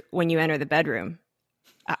music when you enter the bedroom.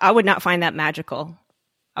 I would not find that magical.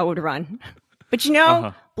 I would run.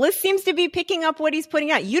 But Bliss seems to be picking up what he's putting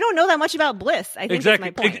out. You don't know that much about Bliss, I think exactly.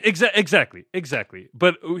 That's my point. Exactly.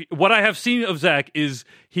 But what I have seen of Zach is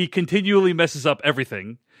he continually messes up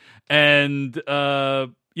everything. And,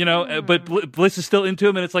 but Bliss is still into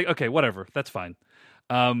him, and it's like, okay, whatever. That's fine.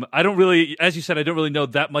 I don't really, as you said, I don't really know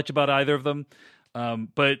that much about either of them.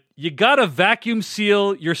 But you gotta vacuum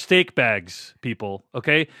seal your steak bags, people.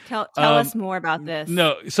 Okay, tell us more about this.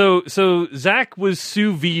 No, so Zach was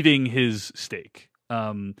sous videing his steak,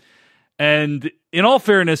 and in all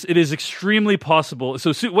fairness, it is extremely possible.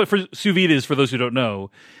 So what sous vide is, for those who don't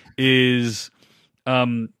know, is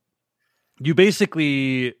you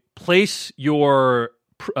basically place your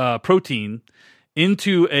protein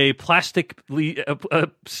into a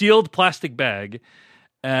sealed plastic bag,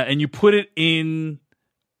 and you put it in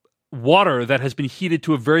water that has been heated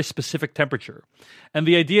to a very specific temperature. And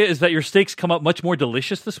the idea is that your steaks come out much more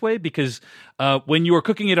delicious this way because when you are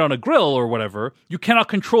cooking it on a grill or whatever, you cannot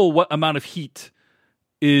control what amount of heat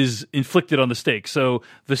is inflicted on the steak. So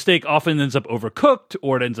the steak often ends up overcooked,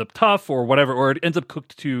 or it ends up tough, or whatever, or it ends up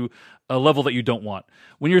cooked to a level that you don't want.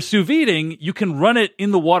 When you're sous videing, you can run it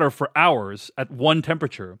in the water for hours at one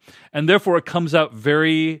temperature, and therefore it comes out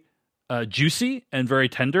very juicy and very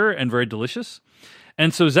tender and very delicious.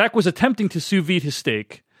 And so Zach was attempting to sous vide his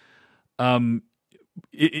steak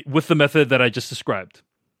with the method that I just described.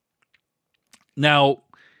 Now,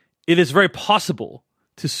 it is very possible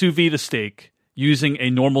to sous vide a steak using a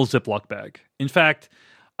normal Ziploc bag. In fact,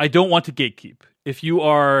 I don't want to gatekeep. If you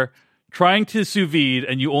are trying to sous vide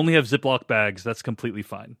and you only have Ziploc bags, that's completely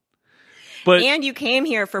fine. And you came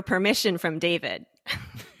here for permission from David.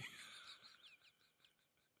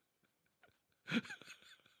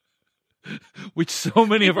 Which so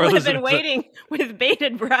many of our listeners have been waiting with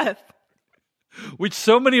bated breath. Which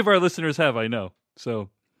so many of our listeners have, I know. So,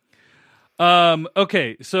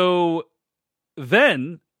 okay. So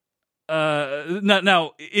then,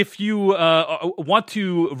 now, if you want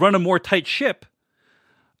to run a more tight ship,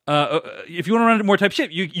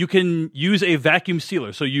 you can use a vacuum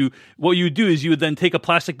sealer. So what you do is you would then take a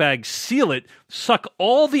plastic bag, seal it, suck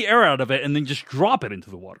all the air out of it, and then just drop it into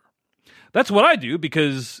the water. That's what I do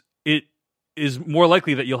because it is more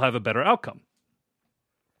likely that you'll have a better outcome.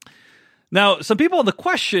 Now, some people in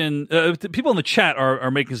the people in the chat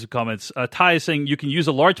are making some comments. Ty is saying you can use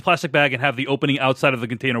a large plastic bag and have the opening outside of the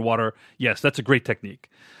container water. Yes, that's a great technique.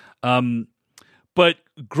 But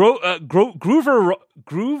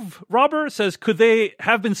Groove Robber says, could they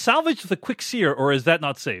have been salvaged with a quick sear, or is that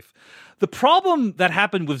not safe? The problem that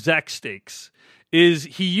happened with Zach's steaks is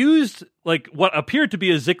he used like what appeared to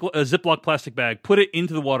be a Ziploc plastic bag, put it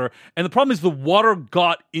into the water, and the problem is the water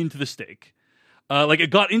got into the steak. Like it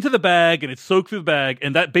got into the bag and it soaked through the bag,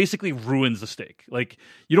 and that basically ruins the steak. Like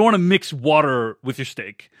you don't want to mix water with your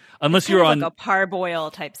steak unless you're on like a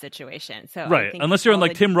parboil type situation. So right, unless you're on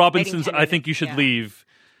like Tim Robinson's I Think You Should Leave.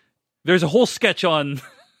 There's a whole sketch on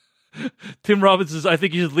Tim Robinson's I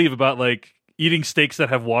Think You Should Leave about like eating steaks that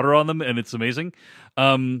have water on them, and it's amazing.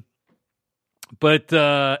 But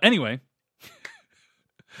anyway.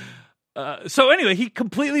 So anyway, he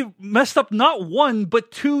completely messed up not one,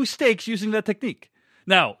 but two steaks using that technique.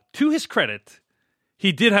 Now, to his credit,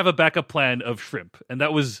 he did have a backup plan of shrimp. And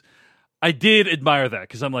I did admire that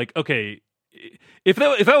because I'm like, okay, if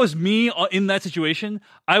that was me in that situation,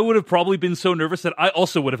 I would have probably been so nervous that I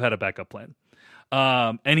also would have had a backup plan.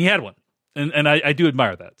 And he had one. And I do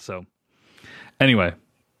admire that. So anyway.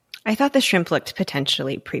 I thought the shrimp looked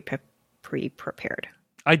potentially pre-prepared.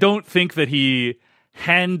 I don't think that he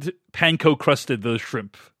hand panko crusted those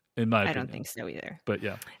shrimp, in my opinion. I don't think so either. But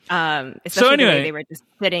yeah. Especially the way they were just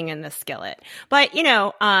sitting in the skillet. But,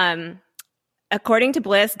 according to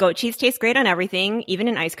Bliss, goat cheese tastes great on everything, even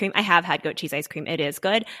in ice cream. I have had goat cheese ice cream. It is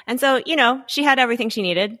good. And so, she had everything she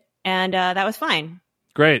needed, and that was fine.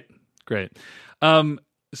 Great.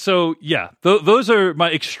 So, yeah, those are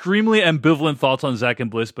my extremely ambivalent thoughts on Zach and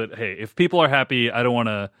Bliss. But, hey, if people are happy, I don't want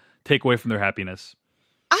to take away from their happiness.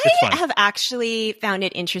 I have actually found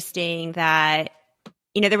it interesting that,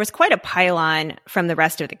 there was quite a pile-on from the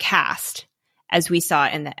rest of the cast, as we saw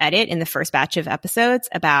in the edit in the first batch of episodes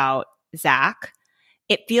about Zach.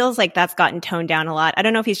 It feels like that's gotten toned down a lot. I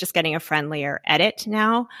don't know if he's just getting a friendlier edit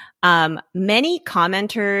now. Many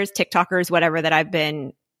commenters, TikTokers, whatever that I've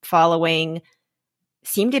been following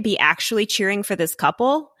seem to be actually cheering for this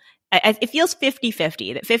couple. It feels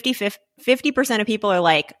 50-50, that 50% of people are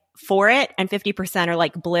like, for it, and 50% are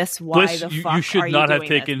like, Bliss, why the fuck you should are not you have doing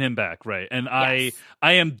taken this? him back, right? And Yes.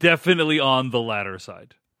 I am definitely on the latter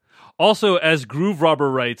side. Also, as Groove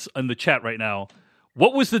Robber writes in the chat right now,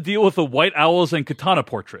 what was the deal with the White Owls and Katana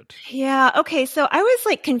portrait? Yeah, okay, so I was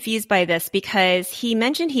like confused by this because he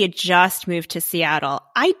mentioned he had just moved to Seattle.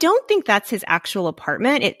 I don't think that's his actual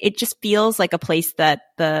apartment. It just feels like a place that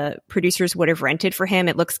the producers would have rented for him.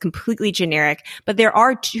 It looks completely generic, but there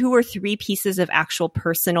are 2 or 3 pieces of actual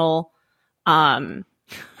personal items.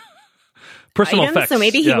 Effects. So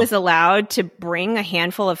maybe he was allowed to bring a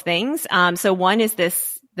handful of things. So one is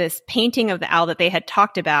this painting of the owl that they had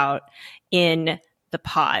talked about in the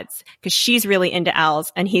pods, because she's really into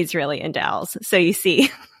owls and he's really into owls. So you see,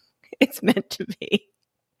 it's meant to be.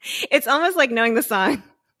 It's almost like knowing the song,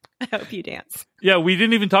 I Hope You Dance. Yeah, we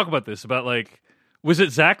didn't even talk about this, about like Was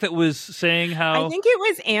it Zach that was saying how? I think it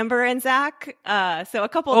was Amber and Zach. So a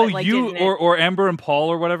couple. Oh, that, like, you didn't or Amber and Paul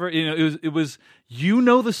or whatever. It was you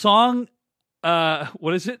know the song.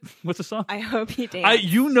 What is it? What's the song? I Hope You Dance.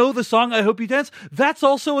 You know the song I Hope You Dance? That's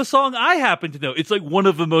also a song I happen to know. It's like one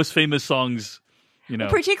of the most famous songs,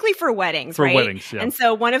 particularly for weddings, for right? weddings, yeah. And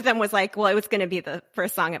so one of them was like, well, it was going to be the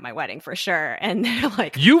first song at my wedding for sure. And they're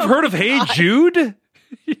like, You've heard of Hey Jude?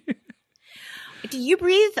 Do you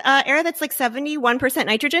breathe air that's like 71%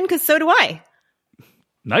 nitrogen? Because so do I.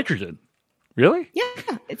 Nitrogen? Really?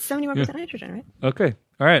 Yeah, it's 71% nitrogen, right? Okay.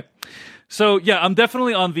 All right. So, yeah, I'm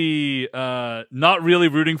definitely on the not really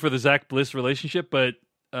rooting for the Zach Bliss relationship, but,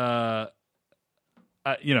 where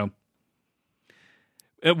do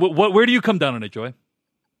you come down on it, Joy?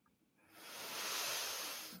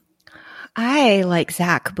 I, like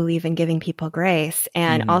Zach, believe in giving people grace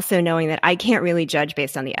and also knowing that I can't really judge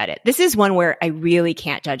based on the edit. This is one where I really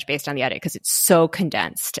can't judge based on the edit because it's so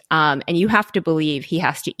condensed. And you have to believe he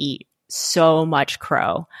has to eat so much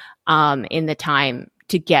crow in the time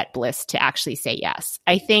to get Bliss to actually say yes.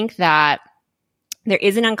 I think that there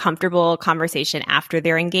is an uncomfortable conversation after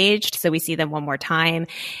they're engaged. So we see them one more time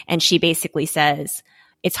and she basically says,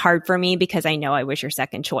 it's hard for me because I know I was your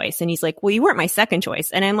second choice. And he's like, well, you weren't my second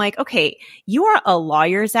choice. And I'm like, okay, you are a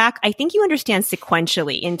lawyer, Zach. I think you understand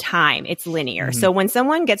sequentially in time. It's linear. Mm-hmm. So when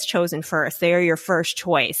someone gets chosen first, they are your first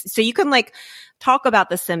choice. So you can like talk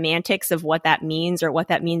about the semantics of what that means or what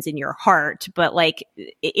that means in your heart. But like,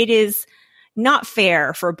 it is not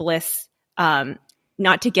fair for Bliss,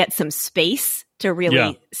 not to get some space to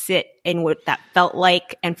really sit in what that felt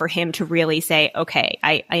like and for him to really say, okay,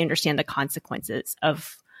 I understand the consequences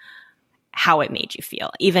of how it made you feel,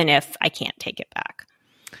 even if I can't take it back.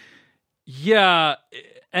 Yeah.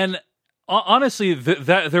 And honestly,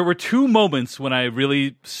 that there were two moments when I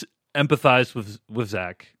really empathized with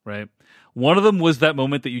Zach, right? One of them was that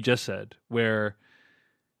moment that you just said where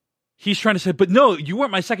he's trying to say, but no, you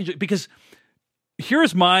weren't my second choice. Because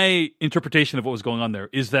here's my interpretation of what was going on there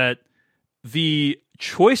is that the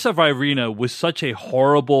choice of Irina was such a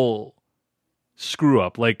horrible screw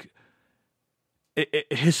up, like a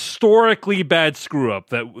historically bad screw up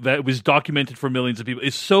that was documented for millions of people.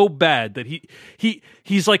 Is so bad that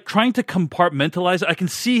he's like trying to compartmentalize it. I can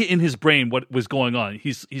see in his brain what was going on.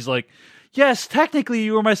 He's like, yes, technically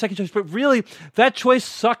you were my second choice, but really that choice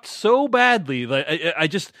sucked so badly. Like I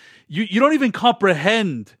just you don't even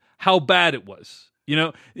comprehend how bad it was.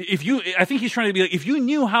 I think he's trying to be like, if you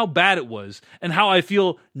knew how bad it was and how I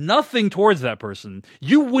feel nothing towards that person,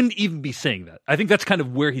 you wouldn't even be saying that. I think that's kind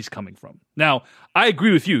of where he's coming from. Now, I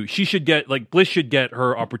agree with you. She should get, like, Bliss should get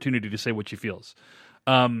her opportunity to say what she feels.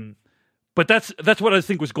 But that's what I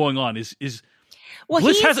think was going on is well,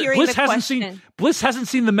 Bliss hasn't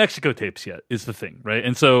seen the Mexico tapes yet, is the thing, right?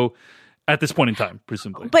 And so at this point in time,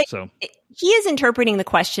 presumably. But he is interpreting the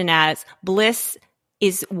question as Bliss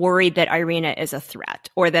is worried that Irina is a threat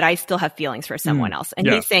or that I still have feelings for someone else. And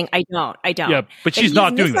he's saying, I don't. Yeah, but she's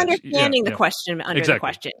not doing that. Misunderstanding the question under the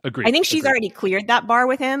question. Agreed. I think she's already cleared that bar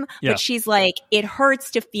with him, but she's like, it hurts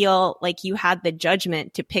to feel like you had the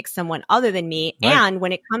judgment to pick someone other than me. Right. And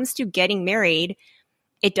when it comes to getting married,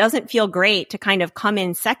 it doesn't feel great to kind of come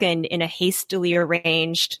in second in a hastily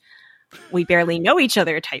arranged, we barely know each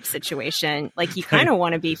other type situation. Like you kind of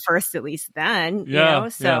want to be first at least then,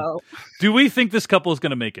 so. Yeah. Do we think this couple is going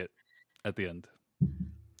to make it at the end?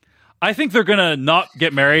 I think they're going to not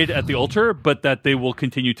get married at the altar, but that they will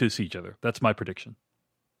continue to see each other. That's my prediction.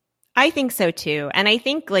 I think so too. And I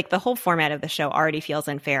think like the whole format of the show already feels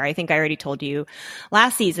unfair. I think I already told you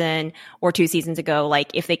last season or 2 seasons ago,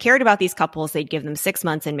 like if they cared about these couples, they'd give them 6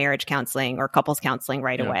 months in marriage counseling or couples counseling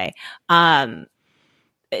right away.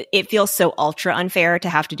 It feels so ultra unfair to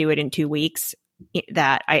have to do it in 2 weeks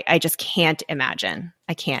that I just can't imagine.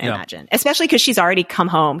 I can't imagine, especially because she's already come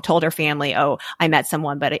home, told her family, oh, I met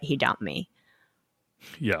someone, but he dumped me.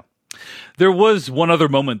 Yeah. There was one other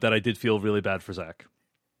moment that I did feel really bad for Zach.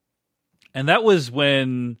 And that was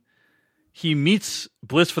when he meets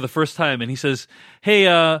Bliss for the first time and he says, hey,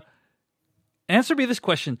 answer me this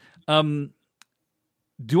question. Do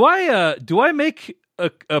I make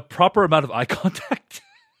a proper amount of eye contact?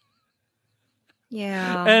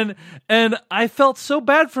 Yeah. And I felt so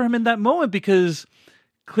bad for him in that moment because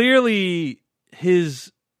clearly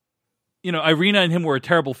his, Irina and him were a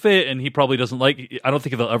terrible fit and he probably doesn't I don't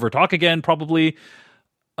think they'll ever talk again, probably.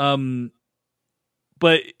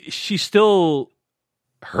 But she still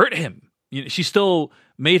hurt him. She still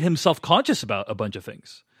made him self-conscious about a bunch of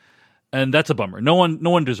things. And that's a bummer. No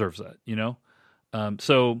one deserves that,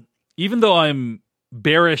 So even though I'm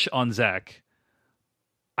bearish on Zach,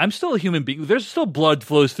 I'm still a human being. There's still blood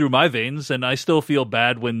flows through my veins, and I still feel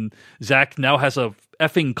bad when Zach now has a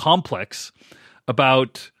effing complex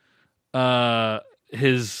about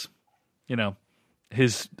his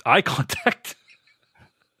eye contact.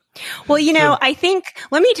 Well, I think,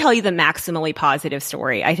 let me tell you the maximally positive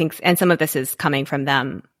story, I think, and some of this is coming from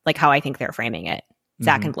them, like how I think they're framing it,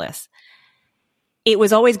 Zach and Bliss. It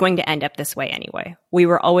was always going to end up this way anyway. We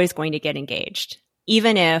were always going to get engaged.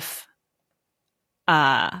 Even if,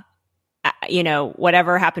 whatever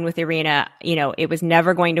happened with Irina, it was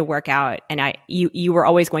never going to work out. And you were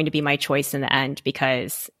always going to be my choice in the end,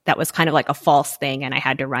 because that was kind of like a false thing and I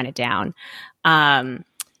had to run it down.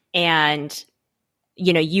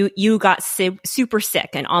 You got super sick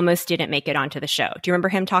and almost didn't make it onto the show. Do you remember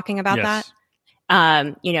him talking about Yes.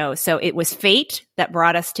 that? So it was fate that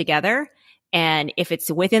brought us together. And if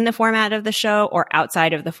it's within the format of the show or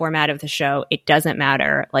outside of the format of the show, it doesn't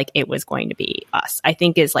matter. Like, it was going to be us, I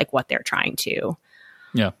think, is like what they're trying to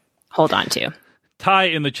hold on to. Ty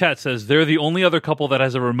in the chat says they're the only other couple that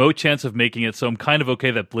has a remote chance of making it, so I'm kind of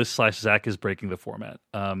okay that Bliss/Zach is breaking the format.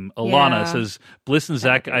 Alana says Bliss and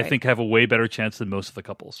Zach, I think, have a way better chance than most of the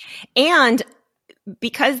couples. And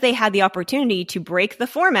because they had the opportunity to break the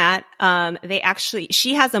format,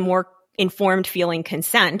 she has a more informed feeling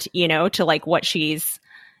consent, to like what she's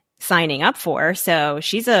signing up for. So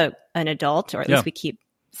she's an adult, or at least we keep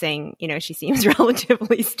saying, she seems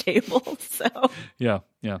relatively stable. So yeah.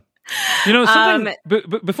 Something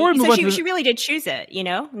before we move on, she really did choose it,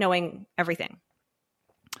 knowing everything.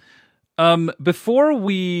 Before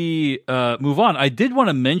we move on, I did want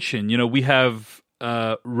to mention, we have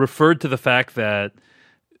referred to the fact that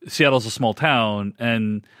Seattle's a small town,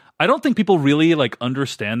 and I don't think people really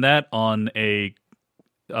understand that on a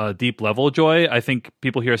deep level, Joy. I think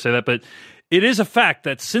people here say that, but it is a fact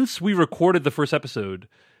that since we recorded the first episode,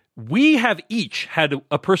 we have each had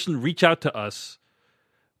a person reach out to us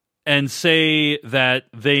and say that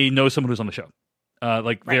they know someone who's on the show.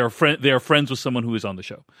 Right. they are friends with someone who is on the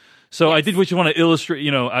show. So yes. I did want to illustrate,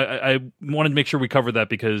 I wanted to make sure we covered that,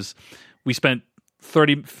 because we spent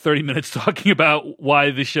 30 minutes talking about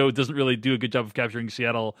why the show doesn't really do a good job of capturing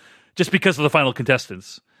Seattle just because of the final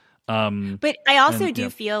contestants. But I also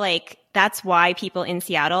do feel like that's why people in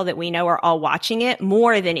Seattle that we know are all watching it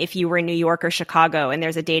more than if you were in New York or Chicago and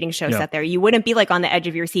there's a dating show set there. You wouldn't be on the edge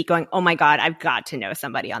of your seat going, oh my God, I've got to know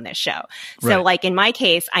somebody on this show. So in my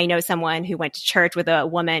case, I know someone who went to church with a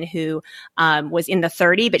woman who was in the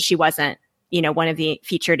 30, but she wasn't, one of the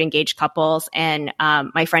featured engaged couples. And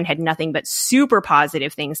my friend had nothing but super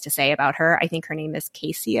positive things to say about her. I think her name is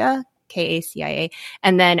Kacia, Kacia.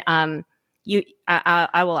 And then I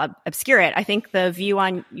will obscure it. I think the view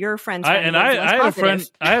on your friend's I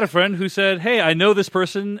had a friend who said, "Hey, I know this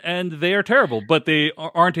person, and they are terrible, but they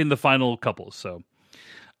aren't in the final couples." So,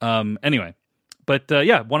 anyway, but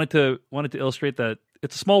wanted to illustrate that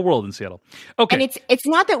it's a small world in Seattle. Okay, and it's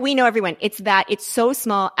not that we know everyone; it's that it's so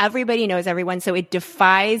small. Everybody knows everyone, so it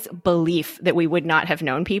defies belief that we would not have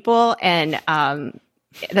known people, and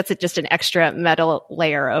that's just an extra metal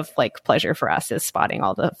layer of pleasure for us, is spotting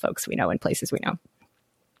all the folks we know in places we know.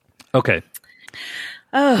 Okay.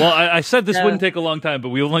 Well, I said this wouldn't take a long time, but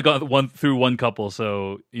we only got through one couple,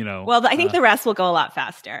 so Well, I think the rest will go a lot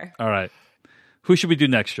faster. All right. Who should we do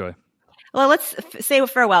next, Joy? Well, let's say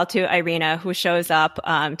farewell to Irina, who shows up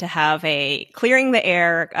to have a clearing the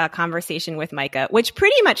air conversation with Micah, which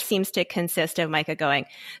pretty much seems to consist of Micah going,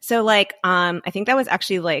 so I think that was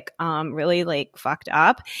actually really fucked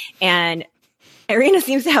up. And Irina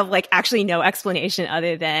seems to have actually no explanation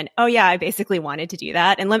other than, oh yeah, I basically wanted to do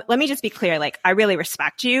that. And let me just be clear, I really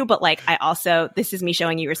respect you, but I also, this is me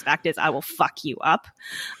showing you respect, is I will fuck you up.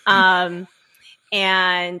 And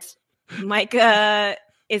Micah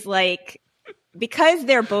is because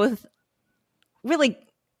they're both really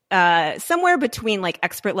somewhere between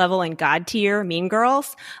expert level and god tier mean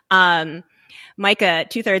girls. Micah,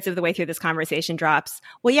 2/3 of the way through this conversation, drops,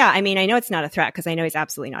 well, yeah, I mean, I know it's not a threat because I know he's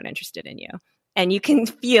absolutely not interested in you. And you can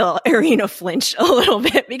feel Irina flinch a little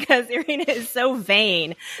bit, because Irina is so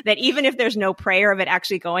vain that even if there's no prayer of it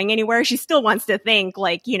actually going anywhere, she still wants to think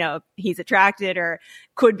he's attracted or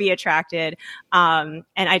could be attracted. And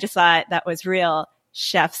I just thought that was real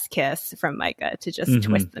chef's kiss from Micah to just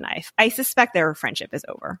twist the knife. I suspect their friendship is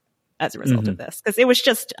over as a result of this, because it was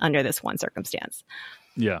just under this one circumstance.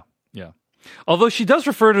 Yeah. Although she does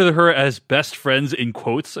refer to her as best friends in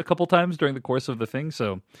quotes a couple times during the course of the thing,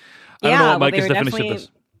 so I don't know what Micah's definition of this.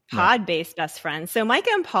 Pod-based best friends. So Micah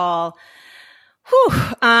and Paul,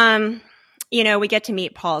 we get to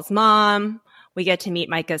meet Paul's mom. We get to meet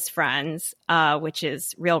Micah's friends, which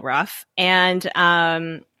is real rough. And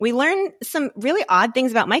we learn some really odd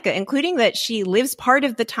things about Micah, including that she lives part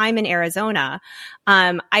of the time in Arizona.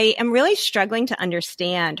 I am really struggling to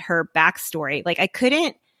understand her backstory. Like,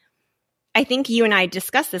 I think you and I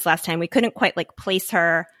discussed this last time. We couldn't quite like place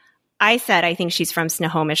her. I said, I think she's from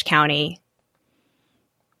Snohomish County.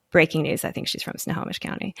 Breaking news, I think she's from Snohomish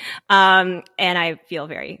County. And I feel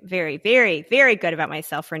very, very, very, very good about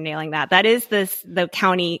myself for nailing that. That is the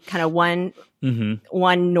county kind of one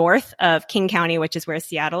north of King County, which is where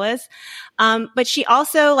Seattle is. But she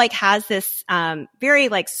also like has this very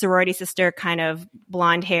like sorority sister kind of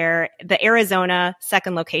blonde hair. The Arizona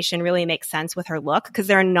second location really makes sense with her look because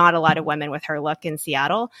there are not a lot of women with her look in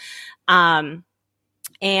Seattle.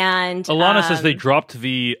 And Alana says they dropped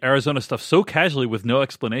the Arizona stuff so casually with no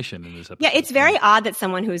explanation in this episode. Yeah, it's very odd that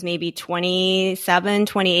someone who's maybe 27,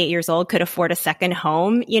 28 years old could afford a second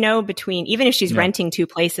home, between, even if she's renting two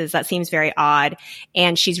places, that seems very odd.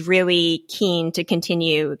 And she's really keen to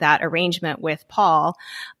continue that arrangement with Paul.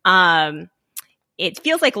 It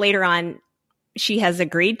feels like later on, she has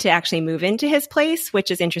agreed to actually move into his place,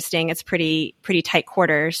 which is interesting. It's pretty tight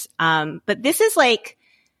quarters. But this is like,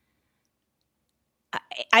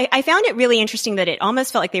 I found it really interesting that it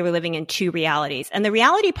almost felt like they were living in two realities. And the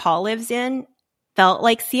reality Paul lives in felt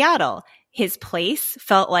like Seattle. His place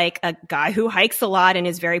felt like a guy who hikes a lot and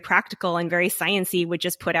is very practical and very sciencey would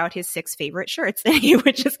just put out his 6 favorite shirts and he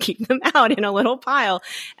would just keep them out in a little pile.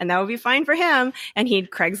 And that would be fine for him. And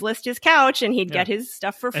he'd Craigslist his couch and he'd get his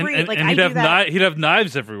stuff for free. And he'd have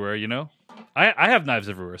knives everywhere, I have knives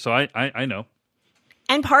everywhere, so I know.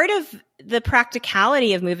 And part of the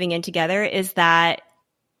practicality of moving in together is that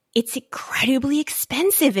it's incredibly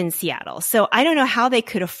expensive in Seattle. So I don't know how they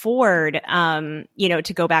could afford,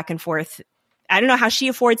 to go back and forth. I don't know how she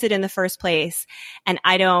affords it in the first place. And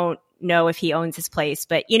I don't know if he owns his place.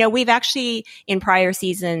 But, we've actually in prior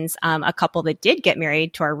seasons, a couple that did get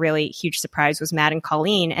married, to our really huge surprise, was Matt and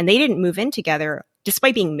Colleen. And they didn't move in together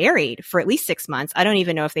despite being married for at least 6 months. I don't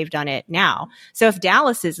even know if they've done it now. So if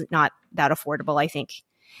Dallas is not that affordable, I think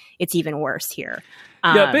it's even worse here.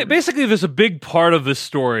 Basically, there's a big part of this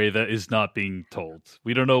story that is not being told.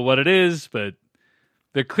 We don't know what it is, but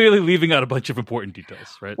they're clearly leaving out a bunch of important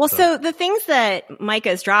details, right? Well, so the things that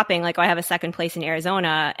Micah is dropping, like I have a second place in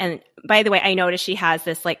Arizona. And by the way, I noticed she has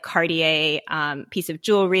this like Cartier piece of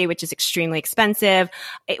jewelry, which is extremely expensive.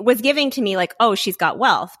 It was giving to me like, oh, she's got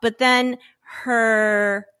wealth. But then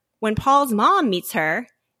when Paul's mom meets her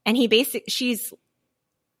and she's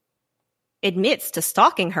admits to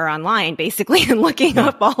stalking her online, basically, and looking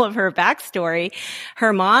up all of her backstory.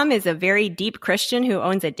 Her mom is a very deep Christian who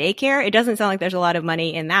owns a daycare. It doesn't sound like there's a lot of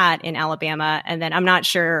money in that in Alabama. And then I'm not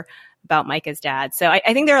sure about Micah's dad. So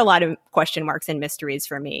I think there are a lot of question marks and mysteries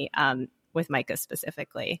for me with Micah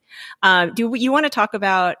specifically. Do you want to talk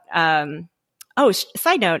about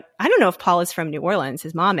side note, I don't know if Paul is from New Orleans.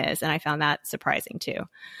 His mom is, and I found that surprising too.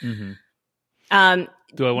 Mm-hmm.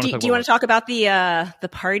 Do you want to talk about the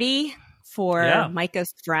party for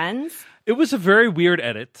Micah's friends? It was a very weird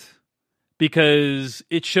edit because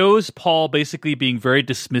it shows Paul basically being very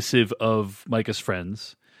dismissive of Micah's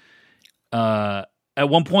friends. At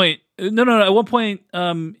one point,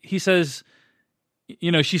 he says,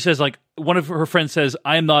 she says like, one of her friends says,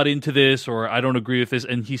 I'm not into this, or I don't agree with this.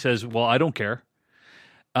 And he says, well, I don't care.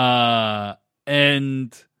 But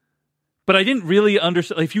I didn't really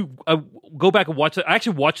understand. Like, if you go back and watch it, I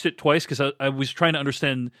actually watched it twice because I was trying to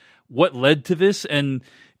understand what led to this, and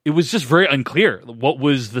it was just very unclear what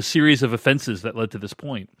was the series of offenses that led to this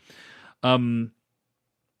point. But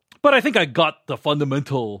I think I got the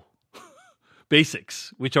fundamental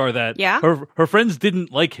basics, which are that her friends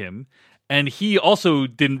didn't like him, and he also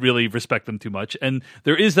didn't really respect them too much. And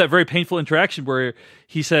there is that very painful interaction where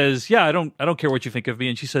he says, "Yeah, I don't care what you think of me,"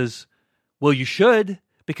 and she says, "Well, you should,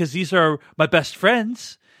 because these are my best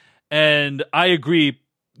friends." And I agree.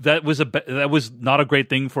 That was not a great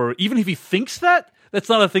thing for, even if he thinks that's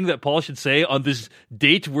not a thing that Paul should say on this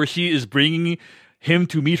date where she is bringing him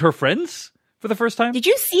to meet her friends for the first time. Did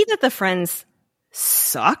you see that the friends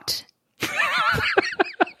sucked?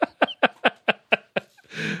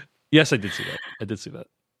 Yes, I did see that.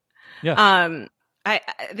 Yeah.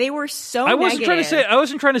 They were so I wasn't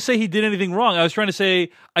negative. trying to say he did anything wrong. I was trying to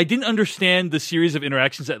say I didn't understand the series of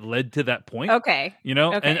interactions that led to that point. Okay.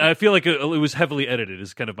 Okay. And I feel like it was heavily edited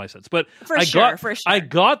is kind of my sense. But for sure. I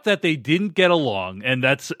got that they didn't get along, and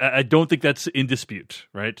I don't think that's in dispute,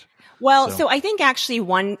 right? Well, so I think actually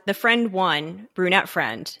brunette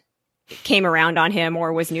friend, came around on him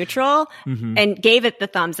or was neutral and gave it the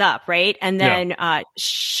thumbs up, right? And then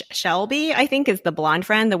Shelby, I think, is the blonde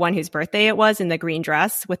friend, the one whose birthday it was, in the green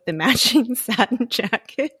dress with the matching satin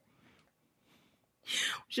jacket,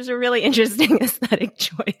 which is a really interesting aesthetic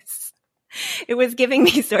choice. It was giving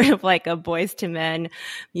me sort of like a Boys to Men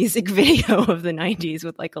music video of the 90s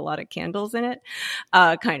with like a lot of candles in it,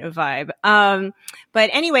 kind of vibe. But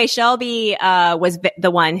anyway, Shelby was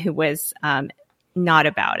the one who was not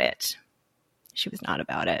about it. She was not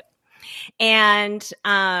about it. And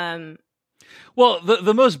well,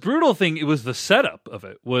 the most brutal thing, it was the setup of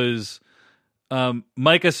it, was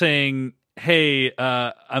Micah saying, hey,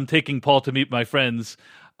 I'm taking Paul to meet my friends.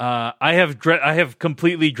 I have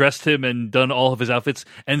completely dressed him and done all of his outfits,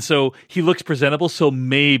 and so he looks presentable, so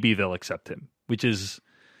maybe they'll accept him,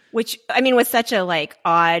 which I mean was such a like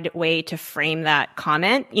odd way to frame that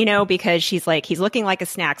comment, you know, because she's like, he's looking like a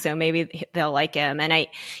snack, so maybe they'll like him. And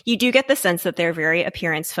you do get the sense that they're very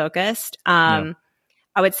appearance focused. I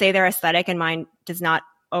would say their aesthetic and mine does not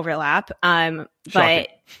overlap. But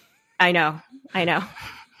I know.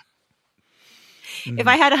 If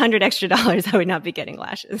I had $100 extra, I would not be getting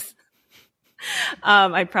lashes.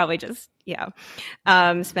 I'd probably just,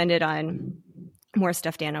 spend it on more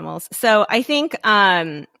stuffed animals. So I think,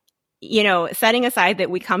 you know, setting aside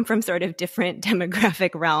that we come from sort of different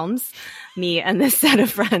demographic realms, me and this set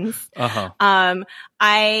of friends,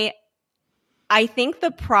 I think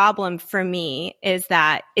the problem for me is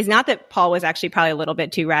not that Paul was actually probably a little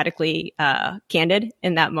bit too radically candid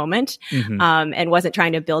in that moment, and wasn't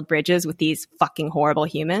trying to build bridges with these fucking horrible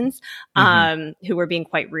humans who were being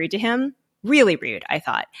quite rude to him. Really rude, I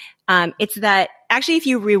thought. It's that actually, if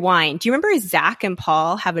you rewind, do you remember Zach and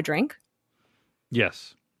Paul have a drink?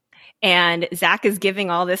 Yes. And Zach is giving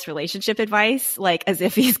all this relationship advice, like as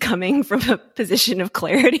if he's coming from a position of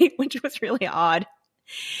clarity, which was really odd.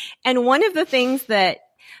 And one of the things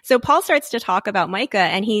so Paul starts to talk about Micah,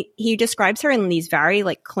 and he describes her in these very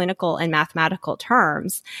like clinical and mathematical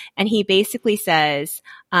terms. And he basically says,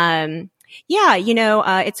 it's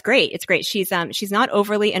great. It's great. She's not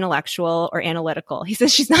overly intellectual or analytical. He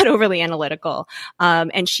says she's not overly analytical.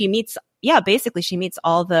 And she meets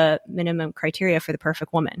all the minimum criteria for the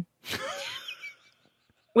perfect woman,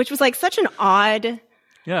 which was like such an odd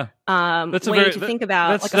that's way to think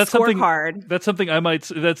about, like a scorecard. That's something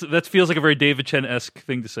that feels like a very David Chen-esque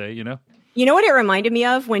thing to say, you know? You know what it reminded me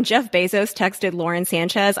of? When Jeff Bezos texted Lauren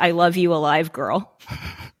Sanchez, "I love you alive, girl."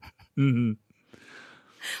 Mm-hmm.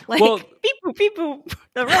 Like, well, beep boop, beep boop.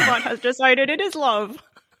 The robot has decided it is love.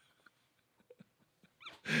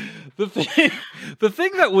 The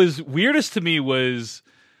thing that was weirdest to me was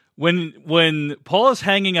when Paul is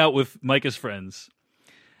hanging out with Micah's friends,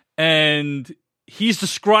 and he's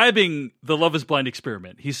describing the Love is Blind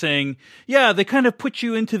experiment. He's saying, yeah, they kind of put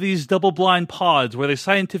you into these double-blind pods where they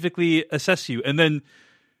scientifically assess you. And then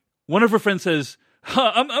one of her friends says,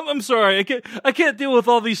 I'm sorry, I can't deal with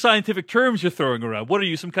all these scientific terms you're throwing around. What are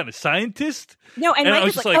you, some kind of scientist? No, and Mike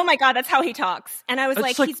was like, oh my God, that's how he talks. And I was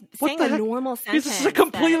like, he's saying a normal sentence. This is a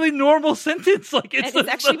completely normal sentence. Like it's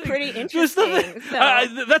actually pretty interesting.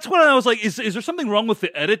 That's when I was like, is there something wrong with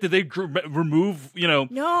the edit? Did they remove,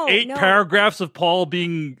 8 paragraphs of Paul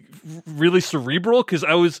being really cerebral? Because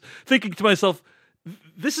I was thinking to myself,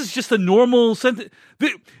 this is just a normal sentence.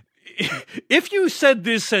 If you said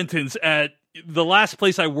this sentence at the last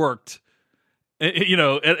place I worked, at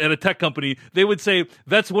a tech company, they would say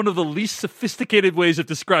that's one of the least sophisticated ways of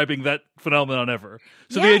describing that phenomenon ever.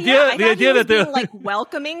 So the idea that they're like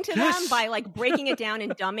welcoming to them by like breaking it down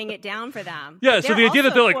and dumbing it down for them. Yeah. So the idea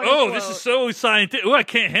that they're like, oh, this is so scientific. Oh, I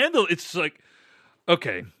can't handle it. It's like,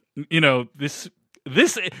 okay, this.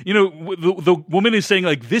 The woman is saying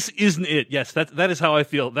like, this isn't it. Yes, that is how I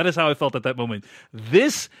feel. That is how I felt at that moment.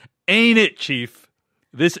 This ain't it, Chief.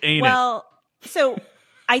 This ain't it. Well, so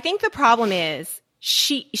I think the problem is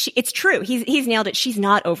it's true. He's nailed it. She's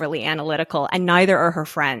not overly analytical, and neither are her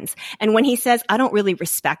friends. And when he says, I don't really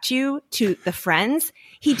respect you to the friends,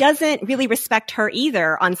 he doesn't really respect her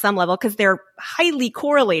either on some level, because they're highly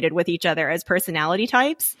correlated with each other as personality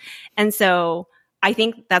types. And so I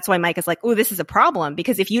think that's why Mike is like, oh, this is a problem,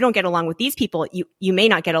 because if you don't get along with these people, you may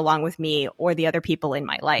not get along with me or the other people in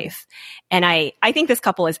my life. And I think this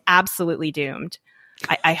couple is absolutely doomed.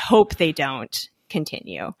 I hope they don't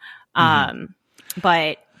continue.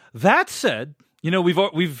 But that said,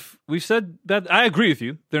 we've said that I agree with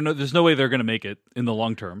you. There's no way they're going to make it in the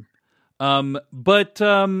long term. But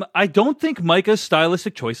I don't think Micah's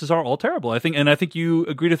stylistic choices are all terrible. I think you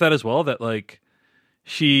agreed with that as well. That like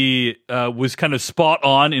she was kind of spot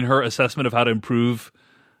on in her assessment of how to improve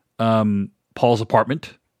Paul's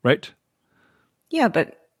apartment, right? Yeah,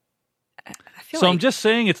 but So I'm just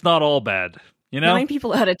saying it's not all bad. 9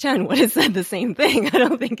 people out of 10 would have said the same thing. I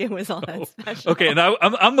don't think it was all that special. Okay, and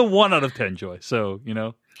I'm the 1 out of 10, Joy. So,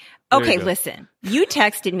 Okay, listen. You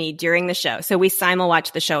texted me during the show. So we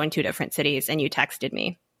simul-watched the show in 2 different cities, and you texted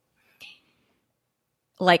me.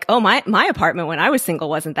 Like, oh, my apartment when I was single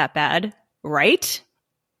wasn't that bad, right?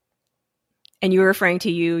 And you were referring to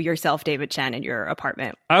yourself, David Chen, and your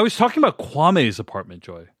apartment. I was talking about Kwame's apartment,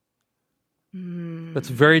 Joy. That's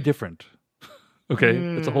very different. Okay,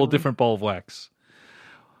 it's a whole different ball of wax.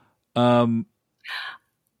 I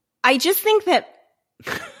just think that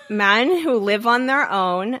men who live on their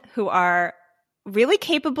own, who are really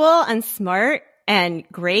capable and smart and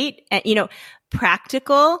great and,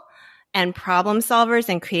 practical and problem solvers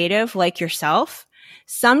and creative like yourself,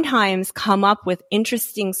 sometimes come up with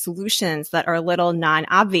interesting solutions that are a little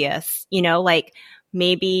non-obvious, like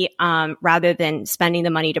maybe rather than spending the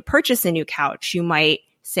money to purchase a new couch, you might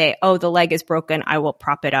say, oh, the leg is broken. I will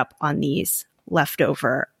prop it up on these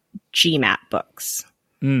leftover GMAT books.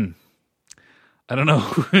 I don't know.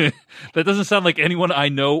 That doesn't sound like anyone I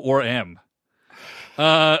know or am.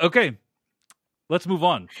 Okay. Let's move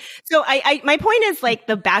on. So my point is like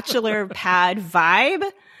the bachelor pad vibe,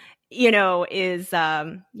 is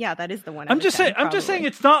that is the one. I'm just saying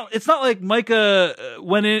it's not like Micah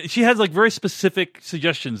she has like very specific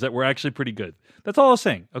suggestions that were actually pretty good. That's all I was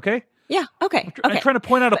saying. Okay. Yeah. Okay. I'm trying to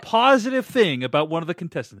point out a positive thing about one of the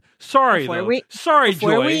contestants. Sorry, Joy.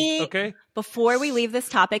 Okay. Before we leave this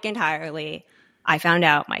topic entirely, I found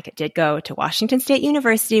out Micah did go to Washington State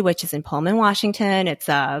University, which is in Pullman, Washington. It's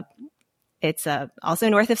also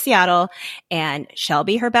north of Seattle. And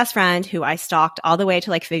Shelby, her best friend, who I stalked all the way to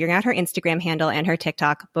like figuring out her Instagram handle and her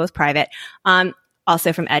TikTok, both private,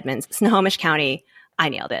 also from Edmonds, Snohomish County. I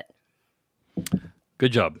nailed it.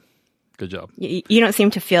 Good job. You don't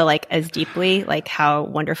seem to feel like as deeply like how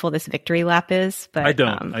wonderful this victory lap is, but I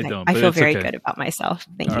don't. I feel very good about myself.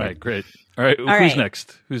 Thank you. All right, great. All right, who's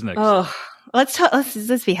next? Oh, let's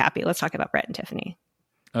be happy. Let's talk about Brett and Tiffany.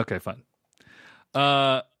 Okay, fine.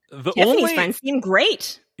 Tiffany's friends seem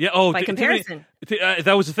great. Yeah. Oh, by comparison,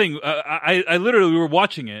 that was the thing. I literally we were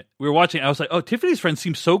watching it. I was like, oh, Tiffany's friends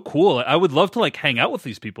seem so cool. I would love to like hang out with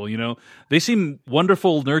these people. They seem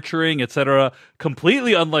wonderful, nurturing, etc.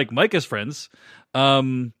 Completely unlike Micah's friends.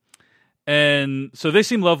 And so they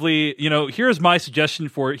seem lovely. Here's my suggestion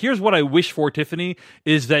here's what I wish for Tiffany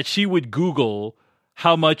is that she would Google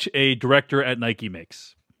how much a director at Nike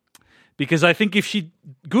makes, because I think if she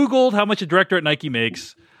Googled how much a director at Nike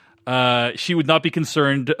makes, she would not be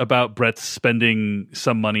concerned about Brett spending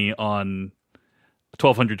some money on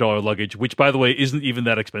 $1,200 luggage, which, by the way, isn't even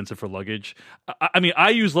that expensive for luggage. I mean,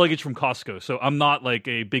 I use luggage from Costco, so I'm not like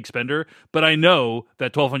a big spender, but I know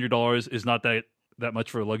that $1,200 is not that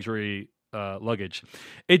much for luxury luggage.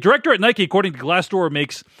 A director at Nike, according to Glassdoor,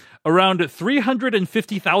 makes around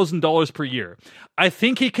 $350,000 per year. I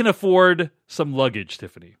think he can afford some luggage,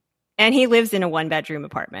 Tiffany. And he lives in a 1-bedroom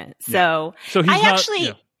apartment. So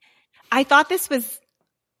I thought this was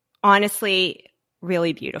honestly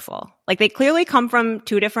really beautiful. Like they clearly come from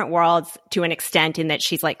 2 different worlds to an extent in that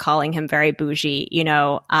she's like calling him very bougie,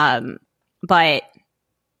 but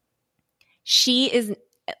she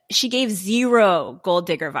gave zero gold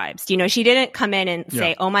digger vibes. She didn't come in and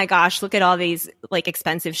say, oh my gosh, look at all these like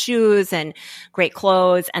expensive shoes and great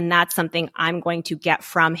clothes. And that's something I'm going to get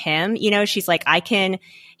from him. She's like, I can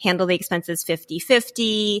handle the expenses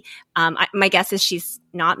 50-50. My guess is she's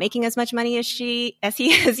not making as much money as he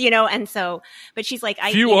is, and so, but she's like,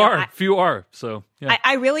 few are. So yeah.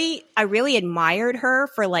 I really admired her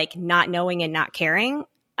for like not knowing and not caring,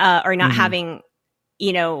 or not having,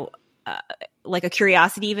 like a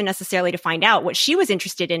curiosity even necessarily to find out. What she was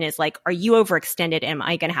interested in is like, are you overextended? Am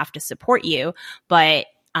I going to have to support you? But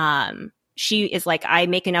she is like, I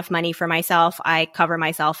make enough money for myself. I cover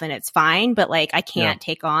myself and it's fine. But like, I can't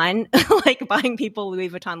take on like buying people Louis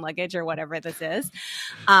Vuitton luggage or whatever this is.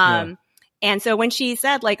 And so when she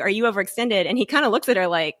said like, are you overextended? And he kind of looks at her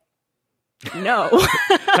like, no.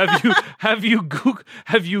 Have you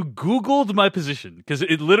Googled my position? Because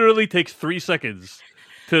it literally takes 3 seconds.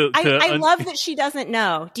 I love that she doesn't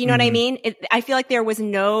know. Do you know what I mean? I feel like there was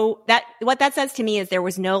what that says to me is there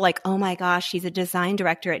was no like, oh my gosh, she's a design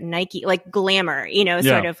director at Nike, like glamour,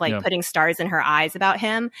 sort of like putting stars in her eyes about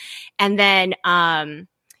him. And then,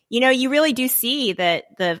 you really do see that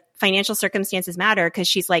the financial circumstances matter, because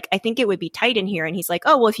she's like, I think it would be tight in here. And he's like,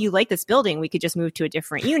 oh, well, if you like this building, we could just move to a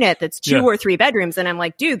different unit that's 2 or 3 bedrooms. And I'm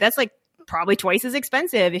like, dude, that's like probably twice as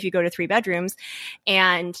expensive if you go to 3 bedrooms.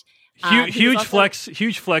 And Huge flex,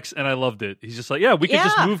 and I loved it. He's just like, we could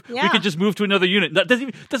just move. Yeah. We could just move to another unit. That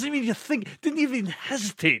doesn't even think. Didn't even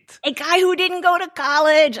hesitate. A guy who didn't go to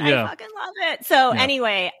college. I fucking love it. So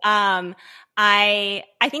anyway, I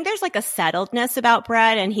think there's like a settledness about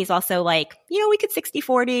Brett, and he's also like, we could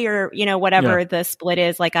 60-40 or whatever the split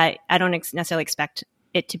is. Like I don't necessarily expect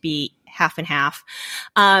it to be half and half.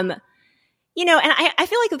 And I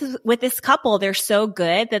feel like with this couple, they're so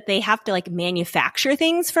good that they have to like manufacture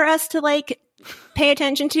things for us to like pay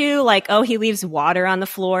attention to. Like, oh, he leaves water on the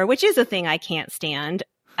floor, which is a thing I can't stand.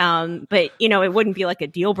 But it wouldn't be like a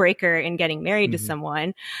deal breaker in getting married to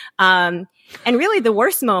someone. And really the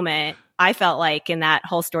worst moment I felt like in that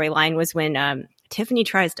whole storyline was when Tiffany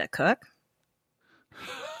tries to cook.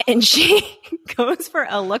 And she goes for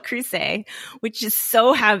a Le Creuset, which is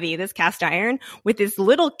so heavy, this cast iron, with this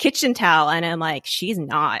little kitchen towel. And I'm like, she's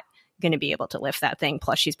not going to be able to lift that thing.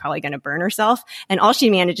 Plus, she's probably going to burn herself. And all she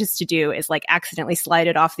manages to do is like accidentally slide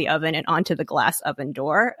it off the oven and onto the glass oven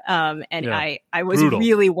door. I was brutal.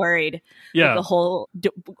 Really worried that the whole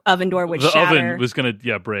oven door would shatter. The oven was going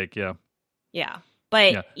to break. Yeah. Yeah.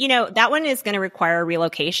 But, that one is going to require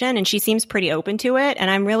relocation, and she seems pretty open to it. And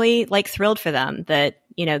I'm really like thrilled for them that,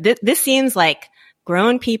 this seems like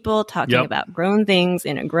grown people talking about grown things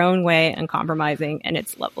in a grown way and compromising. And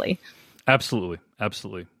it's lovely. Absolutely.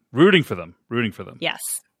 Absolutely. Rooting for them.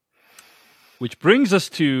 Yes. Which brings us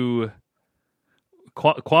to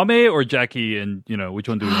Kwame or Jackie, and, which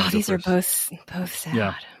one do we want to do these first? Are both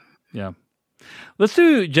sad. Yeah. Let's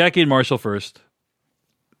do Jackie and Marshall first.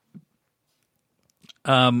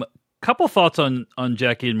 Couple thoughts on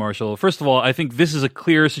Jackie and Marshall. First of all, I think this is a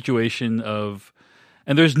clear situation of,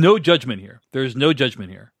 and there's no judgment here.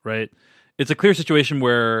 Right? It's a clear situation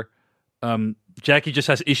where Jackie just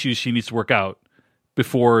has issues she needs to work out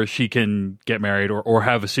before she can get married or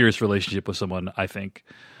have a serious relationship with someone, I think.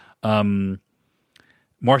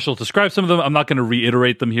 Marshall described some of them. I'm not going to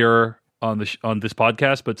reiterate them here on this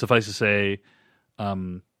podcast, but suffice to say,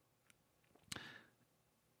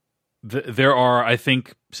 there are, I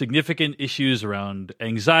think, significant issues around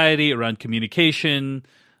anxiety, around communication,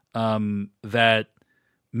 that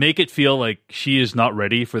make it feel like she is not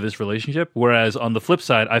ready for this relationship. Whereas on the flip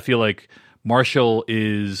side, I feel like Marshall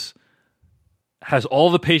has all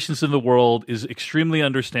the patience in the world, is extremely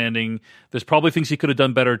understanding. There's probably things he could have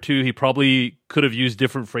done better too. He probably could have used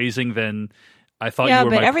different phrasing than I thought you were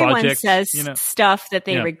my project. Yeah, but everyone says stuff that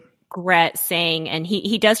they regret saying, and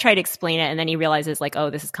he does try to explain it, and then he realizes like, oh,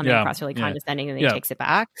 this is coming across really condescending, and then he takes it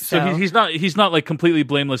back. So he's not like completely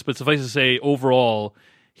blameless, but suffice to say, overall,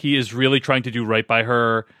 he is really trying to do right by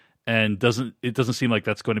her, and it doesn't seem like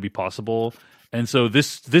that's going to be possible. And so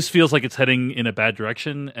this feels like it's heading in a bad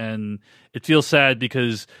direction, and it feels sad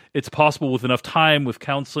because it's possible with enough time, with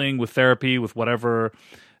counseling, with therapy, with whatever,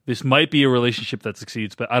 this might be a relationship that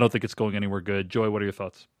succeeds, but I don't think it's going anywhere good. Joy, what are your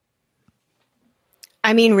thoughts?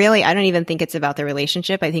 I mean, really, I don't even think it's about the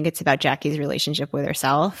relationship. I think it's about Jackie's relationship with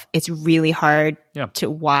herself. It's really hard to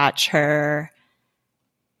watch her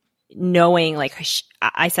knowing, like,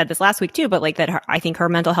 I said this last week too, but like that I think her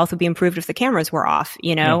mental health would be improved if the cameras were off,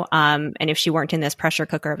 and if she weren't in this pressure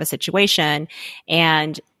cooker of a situation.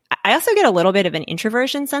 And I also get a little bit of an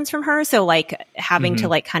introversion sense from her. So like having to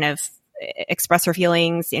like kind of express her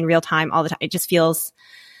feelings in real time all the time, it just feels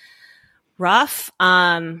rough.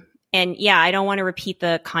 And I don't want to repeat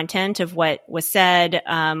the content of what was said,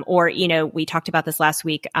 or, we talked about this last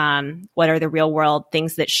week. What are the real world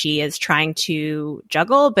things that she is trying to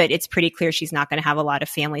juggle? But it's pretty clear she's not going to have a lot of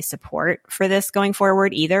family support for this going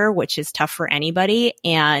forward either, which is tough for anybody.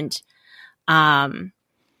 And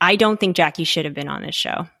I don't think Jackie should have been on this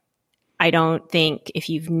show. I don't think if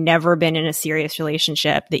you've never been in a serious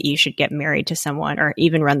relationship that you should get married to someone or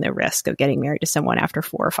even run the risk of getting married to someone after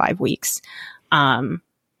 4 or 5 weeks. And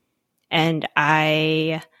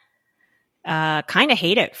I kind of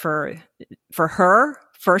hate it for her,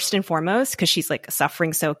 first and foremost, because she's like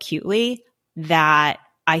suffering so acutely that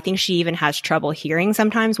I think she even has trouble hearing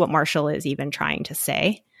sometimes what Marshall is even trying to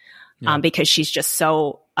say, because she's just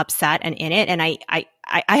so upset and in it. And I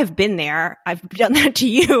have been there. I've done that to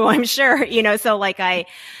you, I'm sure, so like I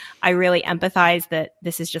really empathize that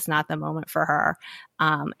this is just not the moment for her.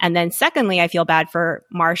 And then secondly, I feel bad for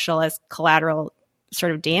Marshall as collateral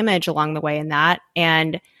sort of damage along the way in that.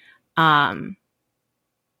 And I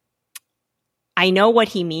know what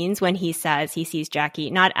he means when he says he sees Jackie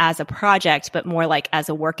not as a project, but more like as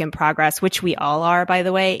a work in progress, which we all are, by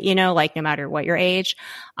the way, like no matter what your age,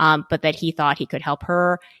 but that he thought he could help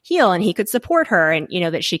her heal and he could support her and,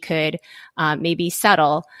 that she could maybe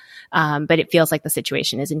settle. But it feels like the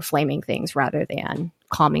situation is inflaming things rather than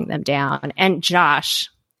calming them down. And Josh,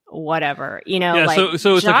 whatever, Yeah, like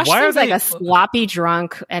so it's Josh like, why are seems like they a sloppy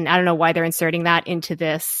drunk, and I don't know why they're inserting that into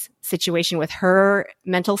this situation with her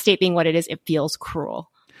mental state being what it is. It feels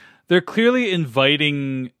cruel. They're clearly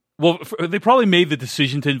inviting. Well, they probably made the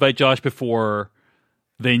decision to invite Josh before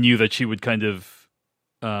they knew that she would kind of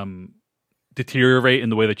deteriorate in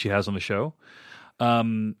the way that she has on the show.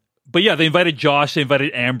 But yeah, they invited Josh, they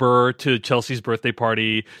invited Amber to Chelsea's birthday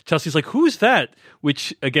party. Chelsea's like, who's that?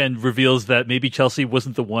 Which again reveals that maybe Chelsea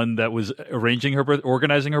wasn't the one that was organizing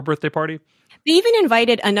her birthday party. They even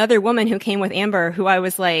invited another woman who came with Amber, who I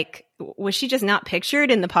was like, was she just not pictured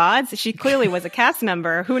in the pods? She clearly was a cast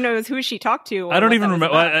member. Who knows who she talked to? I don't even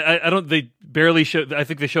remember. I don't, they barely showed, I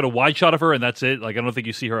think they showed a wide shot of her and that's it. Like, I don't think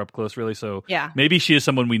you see her up close really. So yeah, maybe she is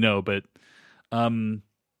someone we know, but,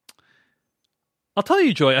 I'll tell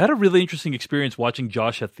you, Joy, I had a really interesting experience watching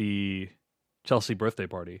Josh at the Chelsea birthday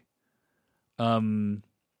party. I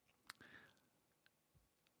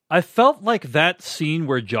felt like that scene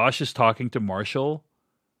where Josh is talking to Marshall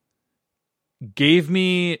gave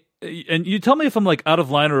me, and you tell me if I'm like out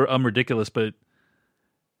of line or I'm ridiculous, but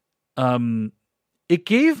it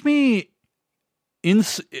gave me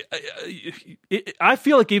I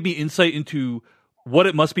feel it gave me insight into what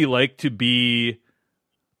it must be like to be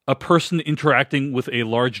a person interacting with a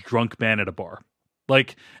large drunk man at a bar.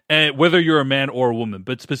 Like, whether you're a man or a woman,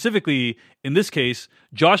 but specifically in this case,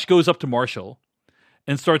 Josh goes up to Marshall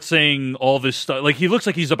and starts saying all this stuff. Like, he looks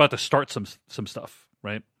like he's about to start some stuff,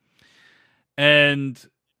 right? And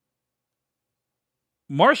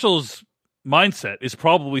Marshall's mindset is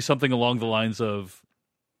probably something along the lines of,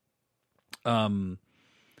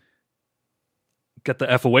 get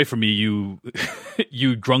the F away from me, you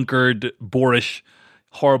you drunkard, boorish,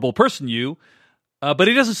 horrible person, you. But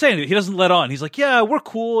he doesn't say anything. He doesn't let on. He's like, yeah, we're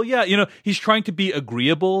cool. Yeah, he's trying to be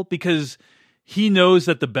agreeable because he knows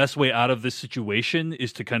that the best way out of this situation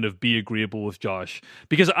is to kind of be agreeable with Josh.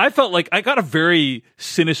 Because I felt like I got a very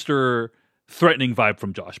sinister, threatening vibe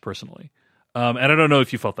from Josh personally. And I don't know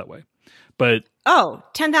if you felt that way. But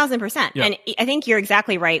 10,000%. Yeah. And I think you're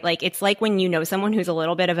exactly right. Like, it's like when you know someone who's a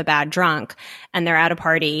little bit of a bad drunk and they're at a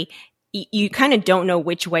party, you kind of don't know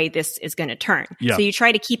which way this is going to turn. Yeah. So you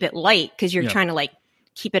try to keep it light because you're trying to like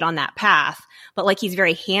keep it on that path. But like, he's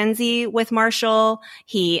very handsy with Marshall.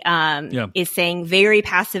 He is saying very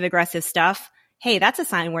passive aggressive stuff. Hey, that's a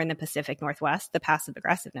sign we're in the Pacific Northwest, the passive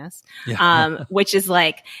aggressiveness, which is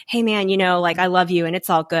like, hey man, like I love you and it's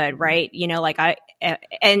all good. Right. Like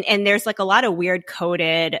and there's like a lot of weird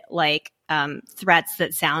coded, like, threats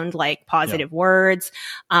that sound like positive words.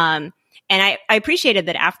 And I appreciated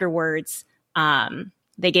that afterwards,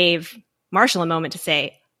 they gave Marshall a moment to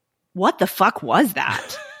say, what the fuck was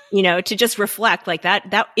that? To just reflect like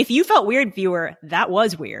that if you felt weird, viewer, that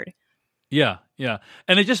was weird. Yeah. Yeah.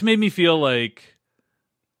 And it just made me feel like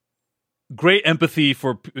great empathy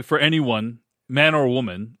for anyone, man or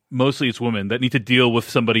woman, mostly it's women, that need to deal with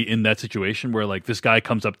somebody in that situation where like this guy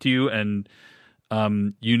comes up to you and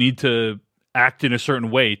you need to act in a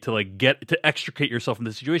certain way to like get to extricate yourself from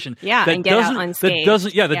the situation. Yeah, and get out unscathed.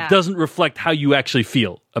 That doesn't reflect how you actually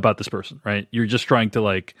feel about this person, right? You're just trying to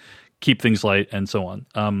like keep things light and so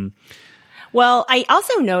on. Well, I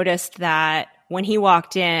also noticed that when he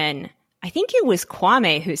walked in, I think it was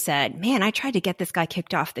Kwame who said, man, I tried to get this guy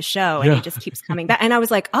kicked off the show and he just keeps coming back. And I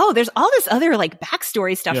was like, oh, there's all this other like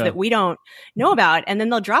backstory stuff that we don't know about. And then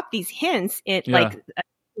they'll drop these hints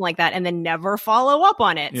like that and then never follow up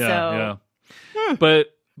on it. But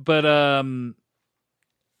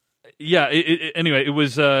anyway, it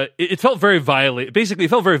was it felt very violent. Basically, it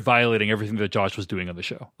felt very violating everything that Josh was doing on the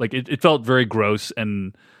show. Like it felt very gross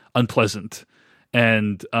and unpleasant.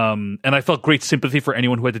 And I felt great sympathy for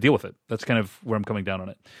anyone who had to deal with it. That's kind of where I'm coming down on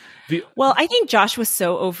it. Well, I think Josh was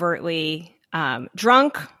so overtly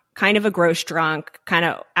drunk, kind of a gross drunk, kind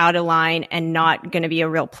of out of line, and not going to be a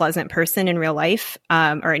real pleasant person in real life,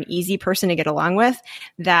 or an easy person to get along with,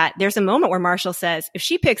 that there's a moment where Marshall says, if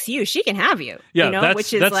she picks you, she can have you. Yeah,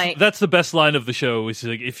 which is like, that's the best line of the show. Is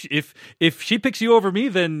like, if she picks you over me,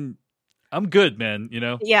 then I'm good, man.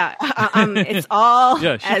 Yeah, it's all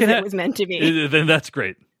as it was meant to be. Then that's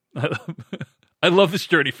great. I love this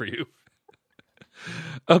journey for you.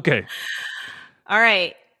 Okay. All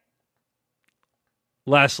right.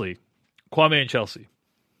 Lastly, Kwame and Chelsea.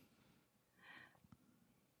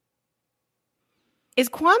 Is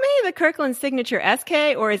Kwame the Kirkland signature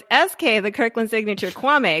SK, or is SK the Kirkland signature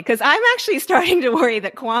Kwame? Because I'm actually starting to worry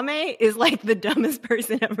that Kwame is like the dumbest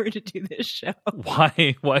person ever to do this show.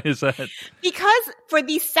 Why? Why is that? Because for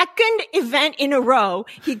the second event in a row,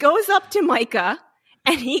 he goes up to Micah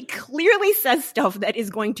and he clearly says stuff that is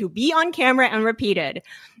going to be on camera and repeated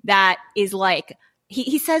that is like,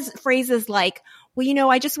 he says phrases like, well,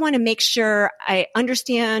 I just want to make sure I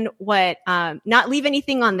understand what, not leave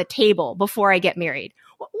anything on the table before I get married.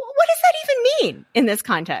 What does that even mean in this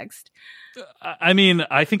context? I mean,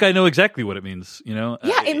 I think I know exactly what it means, Yeah,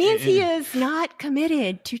 it means he is not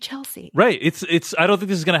committed to Chelsea. Right. It's I don't think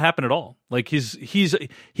this is going to happen at all. Like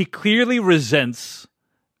he clearly resents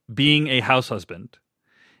being a house husband.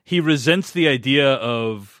 He resents the idea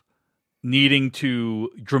of needing to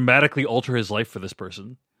dramatically alter his life for this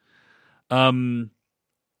person. And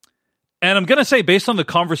I'm going to say, based on the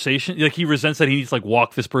conversation, like he resents that he needs to like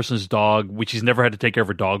walk this person's dog, which he's never had to take care of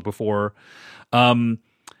a dog before. And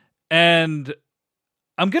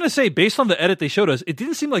I'm going to say, based on the edit they showed us, it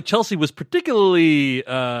didn't seem like Chelsea was particularly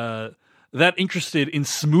that interested in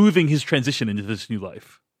smoothing his transition into this new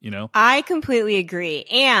life. I completely agree.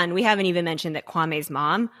 And we haven't even mentioned that Kwame's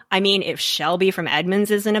mom, I mean, if Shelby from Edmonds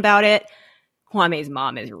isn't about it, Kwame's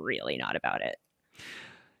mom is really not about it.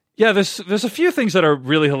 Yeah, there's a few things that are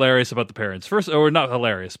really hilarious about the parents. First, or not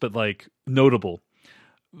hilarious, but like notable.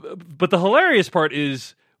 But the hilarious part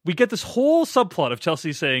is we get this whole subplot of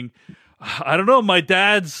Chelsea saying, I don't know, my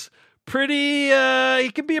dad's pretty,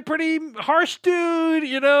 he can be a pretty harsh dude,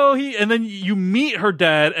 and then you meet her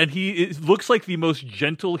dad and he looks like the most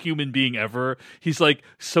gentle human being ever. He's like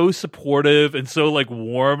so supportive and so like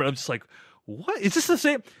warm. And I'm just like, what? Is this the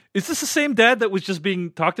same dad that was just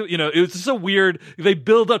being talked to? It was just so weird. They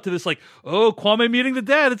build up to this like, oh, Kwame meeting the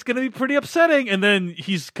dad. It's going to be pretty upsetting. And then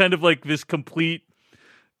he's kind of like this complete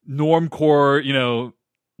normcore,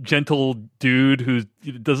 gentle dude who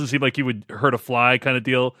doesn't seem like he would hurt a fly kind of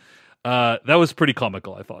deal. That was pretty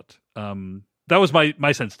comical, I thought. That was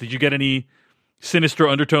my sense. Did you get any sinister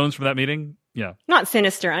undertones from that meeting? Yeah. Not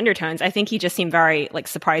sinister undertones. I think he just seemed very like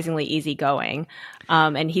surprisingly easygoing.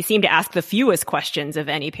 And he seemed to ask the fewest questions of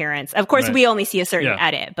any parents. Of course, we only see a certain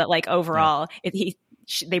edit, but like overall,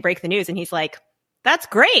 they break the news and he's like, that's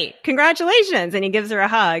great. Congratulations. And he gives her a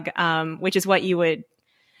hug, which is what you would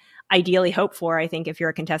ideally hope for, I think, if you're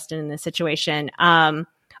a contestant in this situation. On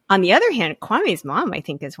the other hand, Kwame's mom, I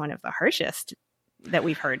think, is one of the harshest that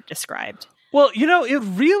we've heard described. Well, it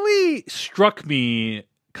really struck me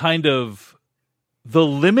kind of the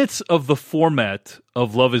limits of the format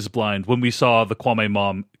of Love is Blind when we saw the Kwame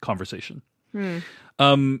mom conversation.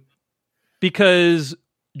 Because,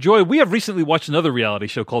 Joy, we have recently watched another reality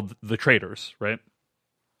show called The Traitors, right?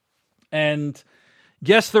 And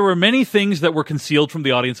yes, there were many things that were concealed from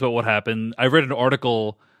the audience about what happened. I read an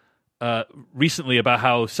article recently about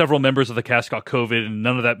how several members of the cast got COVID and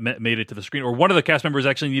none of that made it to the screen. Or one of the cast members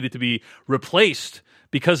actually needed to be replaced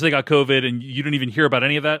because they got COVID and you didn't even hear about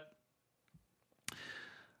any of that.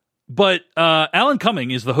 But Alan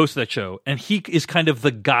Cumming is the host of that show, and he is kind of the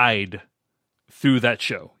guide through that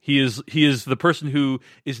show. He is the person who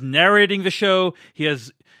is narrating the show. He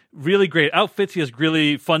has really great outfits. He has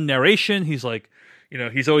really fun narration. He's like,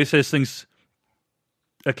 he's always says things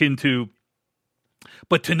akin to,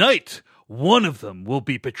 but tonight, one of them will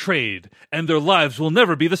be betrayed, and their lives will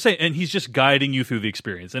never be the same. And he's just guiding you through the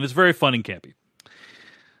experience, and it's very fun and campy.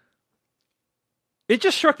 It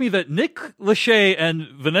just struck me that Nick Lachey and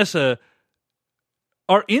Vanessa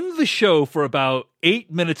are in the show for about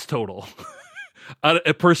 8 minutes total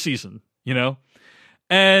per season,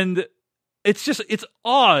 And it's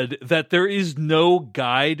odd that there is no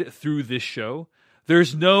guide through this show.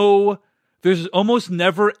 There's almost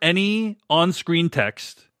never any on-screen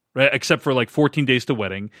text, right? Except for like 14 Days to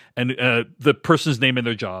Wedding and the person's name and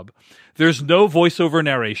their job. There's no voiceover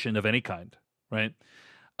narration of any kind, right?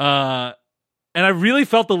 And I really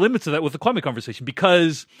felt the limits of that with the Kwame conversation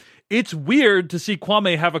because it's weird to see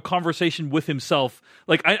Kwame have a conversation with himself.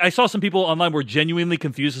 Like, I saw some people online were genuinely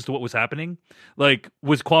confused as to what was happening. Like,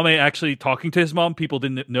 was Kwame actually talking to his mom? People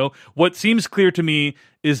didn't know. What seems clear to me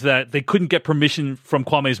is that they couldn't get permission from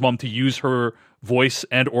Kwame's mom to use her voice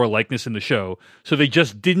and or likeness in the show. So they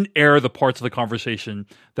just didn't air the parts of the conversation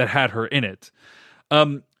that had her in it.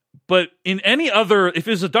 But in any other, if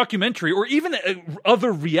it was a documentary or even a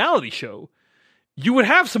other reality show, you would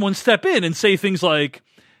have someone step in and say things like,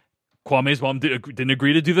 Kwame's mom didn't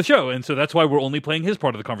agree to do the show, and so that's why we're only playing his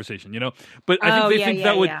part of the conversation, But I think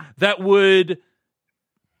that would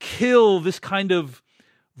kill this kind of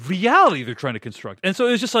reality they're trying to construct. And so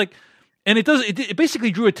it was just like, and it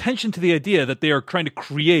basically drew attention to the idea that they are trying to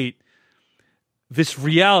create this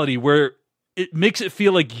reality where it makes it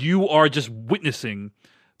feel like you are just witnessing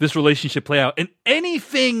this relationship play out. And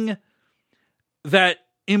anything that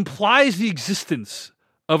implies the existence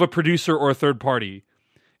of a producer or a third party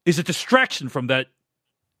is a distraction from that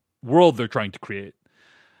world they're trying to create.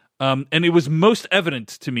 And it was most evident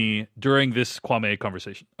to me during this Kwame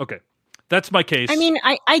conversation. Okay, That's my case. I mean,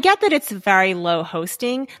 I get that it's very low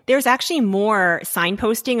hosting. There's actually more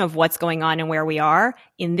signposting of what's going on and where we are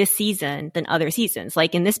in this season than other seasons.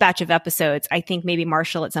 Like in this batch of episodes, I think maybe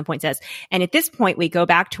Marshall at some point says, and at this point we go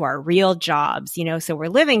back to our real jobs, so we're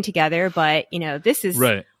living together, but this is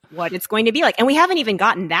what it's going to be like. And we haven't even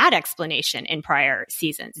gotten that explanation in prior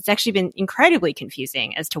seasons. It's actually been incredibly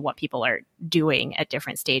confusing as to what people are doing at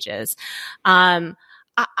different stages.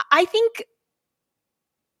 I think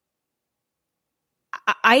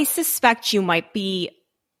I suspect you might be,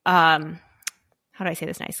 how do I say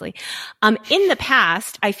this nicely? In the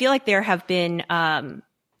past, I feel like there have been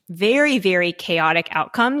very, very chaotic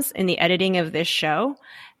outcomes in the editing of this show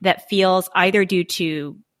that feels either due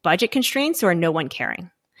to budget constraints or no one caring.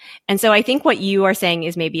 And so I think what you are saying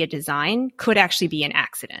is maybe a design could actually be an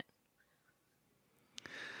accident.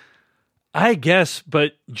 I guess,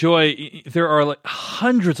 but Joy, there are like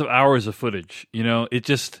hundreds of hours of footage. It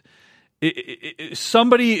just...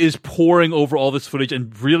 somebody is poring over all this footage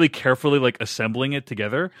and really carefully like assembling it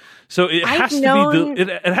together. So it has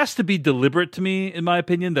it has to be deliberate to me, in my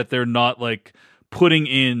opinion, that they're not like putting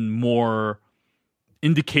in more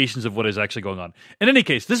indications of what is actually going on. In any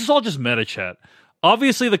case, this is all just meta chat.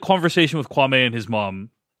 Obviously, the conversation with Kwame and his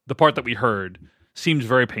mom, the part that we heard, seems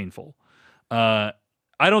very painful. I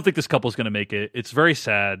don't think this couple is going to make it. It's very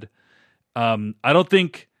sad. I don't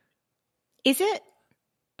think. Is it?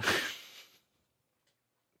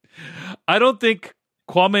 I don't think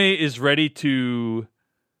Kwame is ready to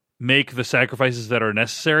make the sacrifices that are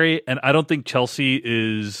necessary, and I don't think Chelsea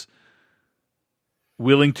is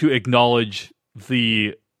willing to acknowledge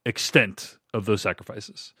the extent of those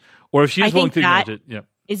sacrifices. Or if she is willing to acknowledge it, yeah.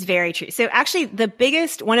 Is very true. So actually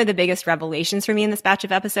one of the biggest revelations for me in this batch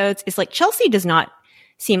of episodes is like Chelsea does not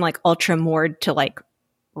seem like ultra moored to like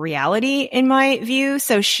reality in my view.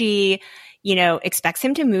 So she expects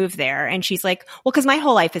him to move there. And she's like, well, cause my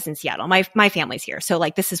whole life is in Seattle. My family's here. So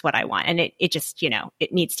like, this is what I want. And it just,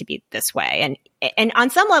 it needs to be this way. And on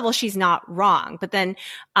some level, she's not wrong. But then,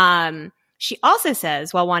 she also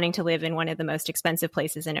says, while wanting to live in one of the most expensive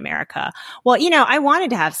places in America, well, I wanted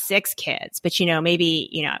to have 6 kids, but maybe,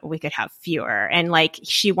 we could have fewer. And like,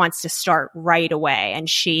 she wants to start right away. And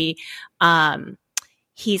he's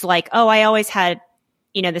like, oh, I always had,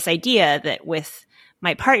 this idea that with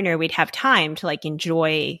my partner, we'd have time to like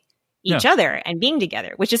enjoy each other and being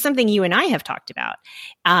together, which is something you and I have talked about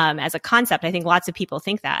as a concept. I think lots of people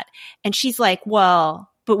think that. And she's like, well,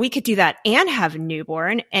 but we could do that and have a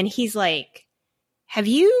newborn. And he's like, have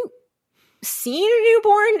you seen a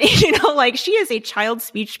newborn? Like she is a child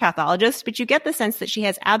speech pathologist, but you get the sense that she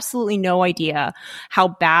has absolutely no idea how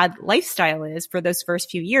bad lifestyle is for those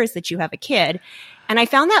first few years that you have a kid. And I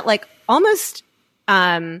found that like almost,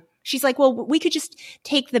 she's like, well, we could just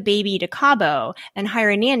take the baby to Cabo and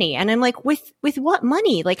hire a nanny. And I'm like, with what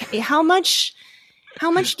money? Like how much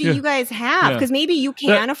do you guys have? Because maybe you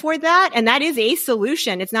can afford that. And that is a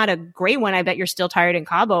solution. It's not a great one. I bet you're still tired in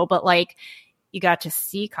Cabo, but like you got to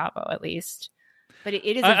see Cabo at least. But it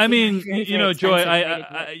is. I mean, very Joy,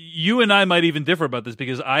 you and I might even differ about this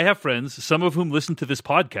because I have friends, some of whom listen to this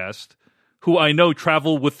podcast, who I know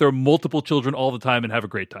travel with their multiple children all the time and have a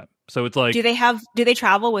great time. So it's like, do they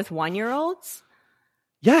travel with 1-year-olds?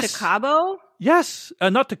 Yes. To Cabo? Yes.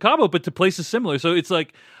 Not to Cabo, but to places similar. So it's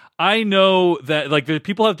like, I know that like the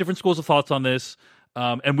people have different schools of thoughts on this.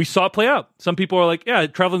 And we saw it play out. Some people are like, yeah,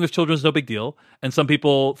 traveling with children is no big deal. And some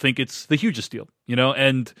people think it's the hugest deal,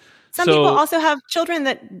 and some people also have children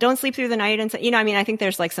that don't sleep through the night. And I think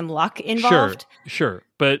there's like some luck involved. Sure.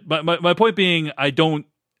 But my point being, I don't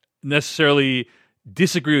necessarily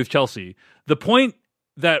disagree with Chelsea. The point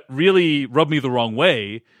that really rubbed me the wrong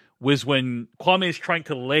way was when Kwame is trying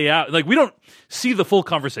to lay out, like we don't see the full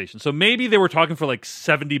conversation. So maybe they were talking for like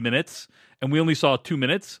 70 minutes and we only saw 2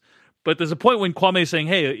 minutes. But there's a point when Kwame is saying,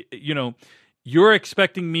 hey, you're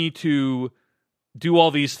expecting me to do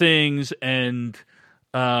all these things and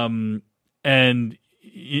make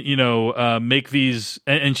these,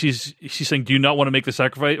 and she's saying, do you not want to make the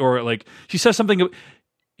sacrifice? Or like, she says something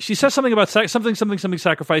about something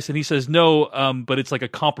sacrifice, and he says no, but it's like a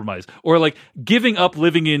compromise, or like giving up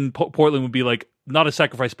living in Portland would be like not a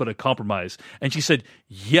sacrifice but a compromise. And she said,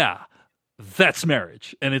 yeah, that's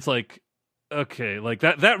marriage. And it's like, okay, like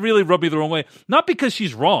that really rubbed me the wrong way. Not because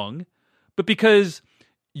she's wrong, but because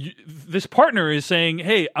this partner is saying,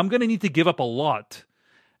 hey, I'm going to need to give up a lot.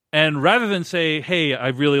 And rather than say, hey, I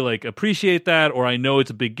really like appreciate that, or I know it's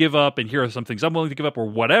a big give up and here are some things I'm willing to give up or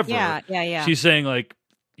whatever. Yeah. She's saying like,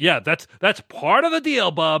 yeah, that's part of the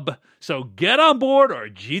deal, bub. So get on board or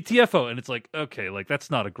GTFO. And it's like, okay, like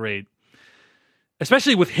that's not a great.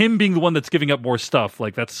 especially with him being the one that's giving up more stuff.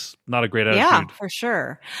 Like, that's not a great attitude. Yeah, for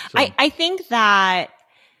sure. So. I think that,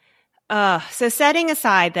 so setting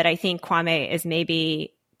aside that I think Kwame is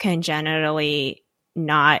maybe congenitally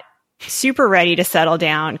not super ready to settle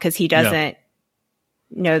down because he doesn't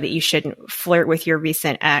know that you shouldn't flirt with your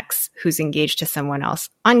recent ex who's engaged to someone else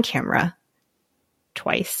on camera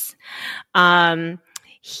twice. I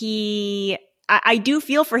do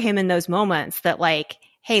feel for him in those moments that, like,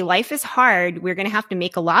 hey, life is hard. We're going to have to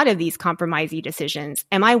make a lot of these compromisey decisions.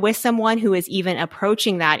 Am I with someone who is even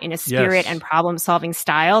approaching that in a spirit and problem-solving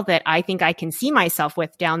style that I think I can see myself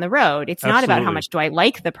with down the road? It's not about how much do I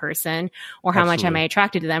like the person or how much am I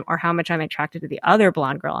attracted to them or how much I'm attracted to the other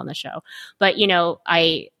blonde girl on the show. But, you know,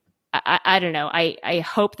 I don't know. I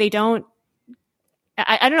hope they don't.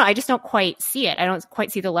 I don't know. I just don't quite see it. I don't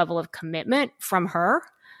quite see the level of commitment from her,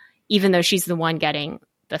 even though she's the one getting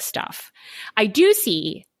the stuff. I do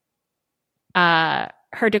see her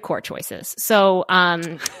decor choices. So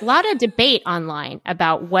a lot of debate online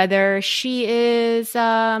about whether she is,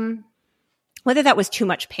 whether that was too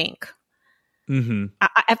much pink. Mm-hmm.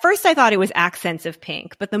 At first I thought it was accents of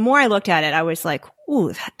pink, but the more I looked at it, I was like,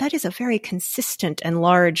 ooh, that is a very consistent and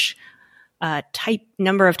large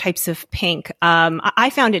number of types of pink. I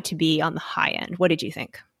found it to be on the high end. What did you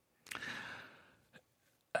think?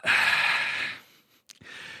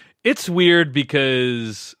 It's weird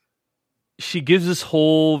because she gives this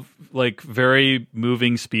whole, like, very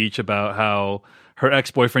moving speech about how her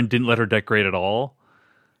ex-boyfriend didn't let her decorate at all.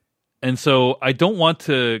 And so I don't want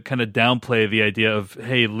to kind of downplay the idea of,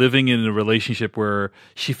 hey, living in a relationship where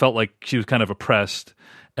she felt like she was kind of oppressed,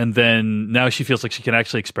 and then now she feels like she can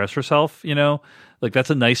actually express herself, you know? Like,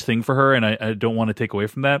 that's a nice thing for her, and I don't want to take away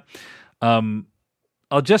from that.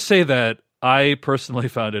 I'll just say that I personally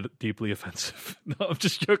found it deeply offensive. No, I'm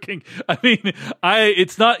just joking. I mean,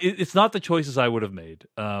 it's not the choices I would have made.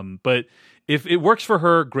 But if it works for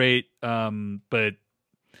her, great. But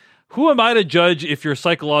who am I to judge if your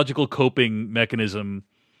psychological coping mechanism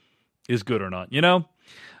is good or not? You know?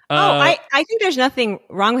 I think there's nothing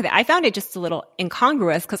wrong with it. I found it just a little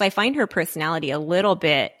incongruous because I find her personality a little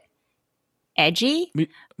bit edgy,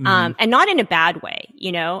 and not in a bad way,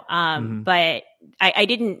 you know? But I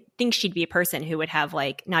didn't think she'd be a person who would have,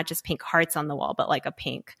 like, not just pink hearts on the wall, but like a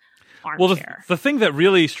pink armchair. Well, the thing that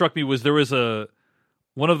really struck me was there was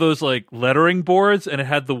one of those, like, lettering boards, and it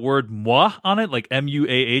had the word moi on it, like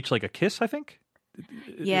MUAH, like a kiss, I think.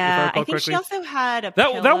 Yeah, I think correctly. She also had a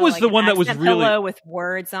that was like the one that was really pillow with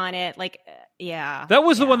words on it, like that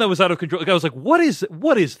was the one that was out of control. Like, I was like, what is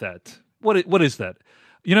that? What is that?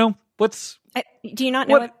 You know, do you not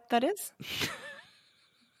know what that is?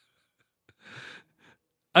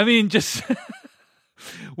 I mean, just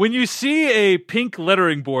when you see a pink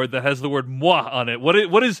lettering board that has the word moi on it, what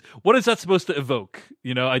is that supposed to evoke?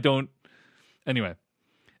 You know, I don't. Anyway,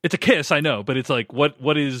 it's a kiss, I know, but it's like,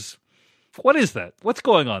 what is that? What's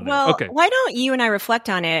going on there? Well, okay. Why don't you and I reflect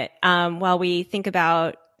on it while we think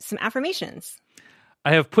about some affirmations?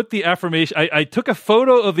 I have put the affirmation. I took a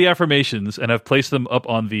photo of the affirmations and I've placed them up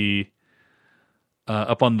on the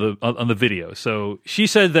video. So she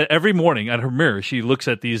said that every morning at her mirror, she looks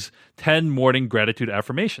at these 10 morning gratitude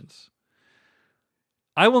affirmations.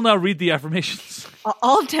 I will now read the affirmations.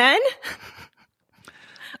 All 10?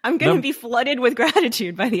 I'm going to be flooded with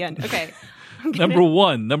gratitude by the end. Okay. Number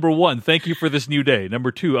one, thank you for this new day.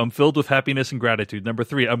 Number 2, I'm filled with happiness and gratitude. Number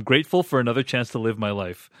 3, I'm grateful for another chance to live my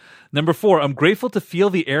life. Number 4, I'm grateful to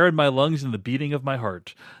feel the air in my lungs and the beating of my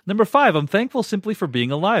heart. Number 5, I'm thankful simply for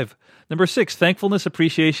being alive. Number 6, thankfulness,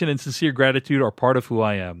 appreciation, and sincere gratitude are part of who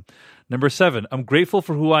I am. Number 7, I'm grateful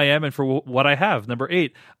for who I am and for what I have. Number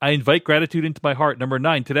 8, I invite gratitude into my heart. Number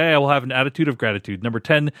 9, today I will have an attitude of gratitude. Number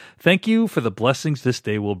 10, thank you for the blessings this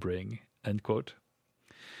day will bring. End quote.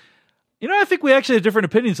 You know, I think we actually have different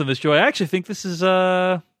opinions on this, Joy. I actually think this is,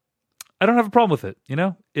 I don't have a problem with it. You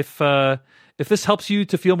know, if this helps you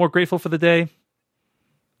to feel more grateful for the day,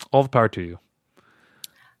 all the power to you.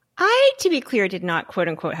 I, to be clear, did not, quote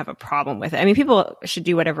unquote, have a problem with it. I mean, people should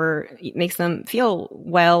do whatever makes them feel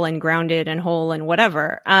well and grounded and whole and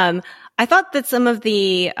whatever. I thought that some of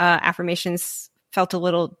the affirmations felt a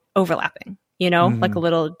little overlapping. You know, like a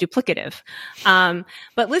little duplicative.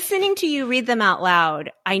 But listening to you read them out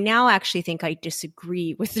loud, I now actually think I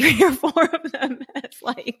disagree with 3 or 4 of them. It's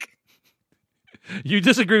like, you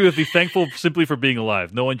disagree with the thankful simply for being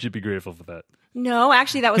alive. No one should be grateful for that. No,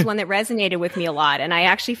 actually, that was one that resonated with me a lot. And I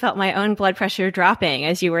actually felt my own blood pressure dropping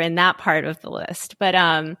as you were in that part of the list. But,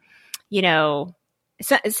 you know,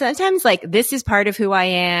 sometimes like this is part of who I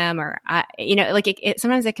am, or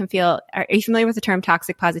sometimes it can feel. Are you familiar with the term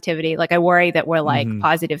toxic positivity? Like I worry that we're like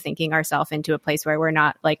positive thinking ourselves into a place where we're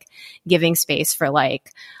not like giving space for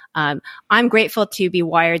like, I'm grateful to be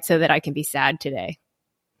wired so that I can be sad today.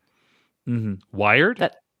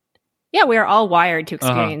 Wired? Yeah, we are all wired to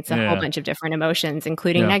experience a whole bunch of different emotions,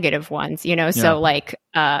 including negative ones, So like,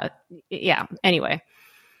 anyway.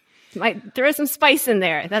 Might throw some spice in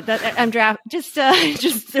there. That I'm just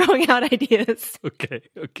throwing out ideas. Okay.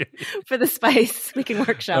 For the spice, we can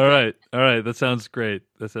workshop. All right. That sounds great.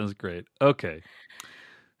 Okay.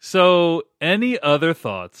 So, any other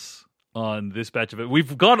thoughts on this batch of it?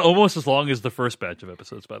 We've gone almost as long as the first batch of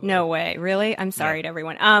episodes. By the way, no way, really. I'm sorry to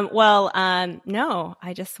everyone. No,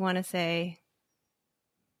 I just want to say,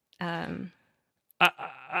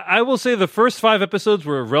 I will say the first 5 episodes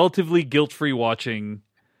were relatively guilt-free watching.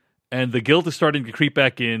 And the guilt is starting to creep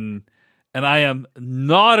back in, and I am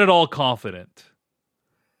not at all confident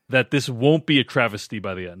that this won't be a travesty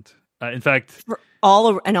by the end. In fact,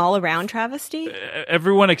 an all-around travesty?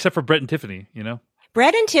 Everyone except for Brett and Tiffany,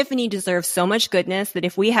 Brett and Tiffany deserve so much goodness that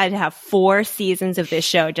if we had to have 4 seasons of this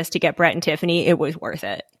show just to get Brett and Tiffany, it was worth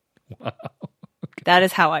it. Wow. Okay. That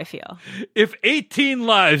is how I feel. If 18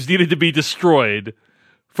 lives needed to be destroyed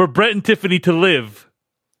for Brett and Tiffany to live,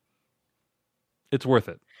 it's worth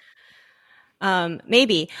it.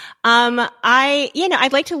 Maybe. I'd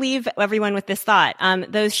like to leave everyone with this thought.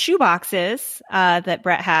 Those shoe boxes, that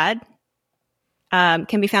Brett had,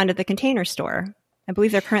 can be found at the Container Store. I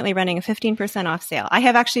believe they're currently running a 15% off sale. I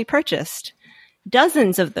have actually purchased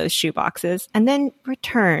dozens of those shoe boxes and then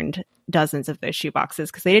returned dozens of those shoe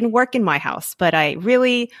boxes because they didn't work in my house. But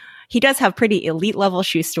he does have pretty elite level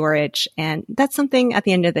shoe storage. And that's something at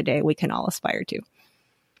the end of the day we can all aspire to.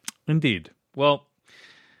 Indeed. Well,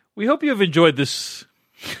 we hope you have enjoyed this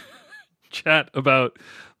chat about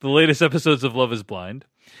the latest episodes of Love is Blind.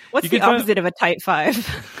 What's the opposite of a tight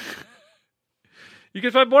 5? You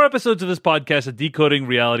can find more episodes of this podcast at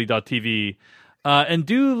decodingreality.tv. And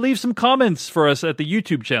do leave some comments for us at the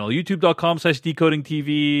YouTube channel,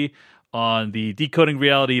 youtube.com/decodingtv, on the Decoding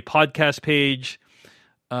Reality podcast page,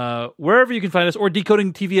 wherever you can find us, or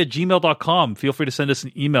decodingtv@gmail.com. Feel free to send us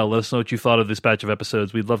an email. Let us know what you thought of this batch of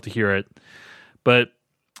episodes. We'd love to hear it. But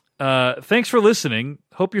thanks for listening.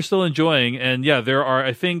 Hope you're still enjoying. And yeah, there are,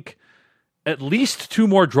 I think, at least 2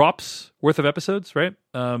 more drops worth of episodes, right?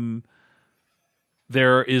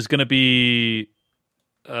 There is going to be,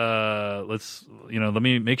 let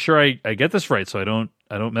me make sure I get this right so I don't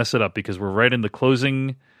mess it up, because we're right in the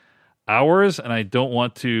closing hours and I don't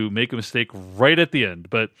want to make a mistake right at the end.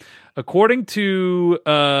 But according to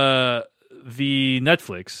the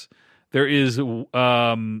Netflix, there is 2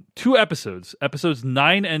 episodes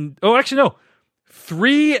 9 and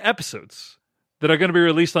 3 episodes that are going to be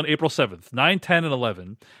released on April 7th, 9, 10, and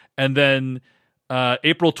 11. And then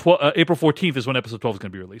April 14th is when episode 12 is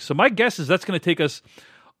going to be released. So my guess is that's going to take us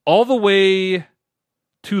all the way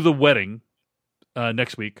to the wedding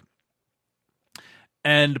next week.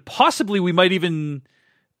 And possibly we might even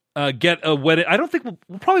get a wedding. I don't think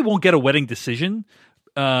we probably won't get a wedding decision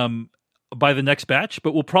by the next batch,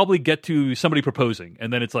 but we'll probably get to somebody proposing,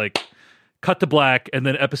 and then it's like cut to black, and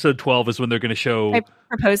then episode 12 is when they're going to show. By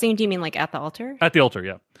proposing, do you mean like at the altar? At the altar,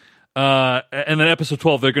 yeah. And then episode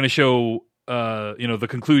 12, they're going to show the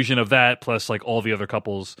conclusion of that, plus like all the other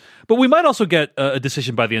couples. But we might also get a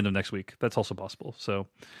decision by the end of next week. That's also possible. So,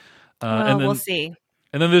 and then, we'll see.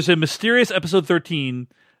 And then there's a mysterious episode 13.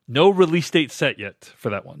 No release date set yet for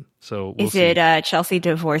that one. So we'll see. Is it Chelsea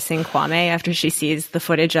divorcing Kwame after she sees the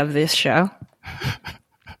footage of this show?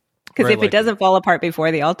 Because if it doesn't fall apart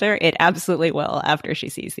before the altar, it absolutely will after she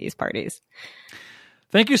sees these parties.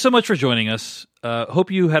 Thank you so much for joining us.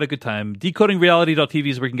 Hope you had a good time. Decodingreality.tv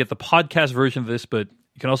is where you can get the podcast version of this, but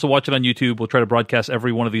you can also watch it on YouTube. We'll try to broadcast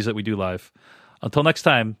every one of these that we do live. Until next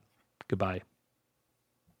time, goodbye.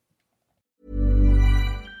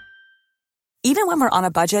 Even when we're on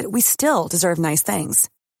a budget, we still deserve nice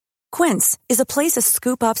things. Quince is a place to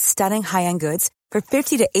scoop up stunning high-end goods for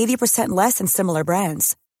 50 to 80% less than similar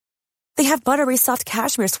brands. They have buttery soft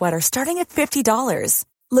cashmere sweaters starting at $50,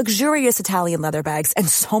 luxurious Italian leather bags, and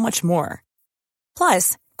so much more.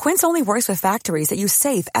 Plus, Quince only works with factories that use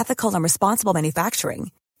safe, ethical, and responsible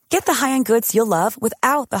manufacturing. Get the high-end goods you'll love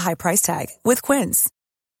without the high price tag with Quince.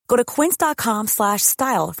 Go to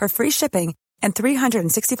quince.com/style for free shipping and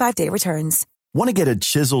 365-day returns. Want to get a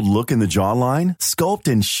chiseled look in the jawline? Sculpt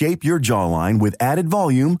and shape your jawline with added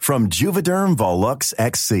volume from Juvederm Volux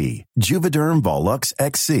XC. Juvederm Volux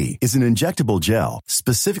XC is an injectable gel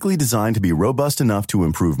specifically designed to be robust enough to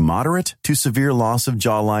improve moderate to severe loss of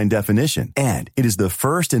jawline definition. And it is the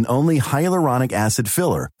first and only hyaluronic acid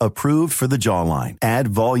filler approved for the jawline. Add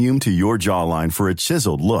volume to your jawline for a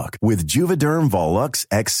chiseled look with Juvederm Volux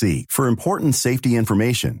XC. For important safety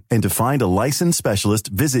information and to find a licensed specialist,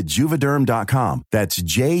 visit Juvederm.com. That's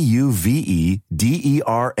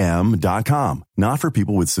Juvederm.com. Not for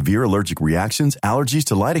people with severe allergic reactions, allergies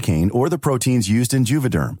to lidocaine, or the proteins used in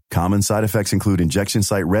Juvederm. Common side effects include injection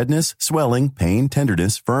site redness, swelling, pain,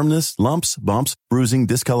 tenderness, firmness, lumps, bumps, bruising,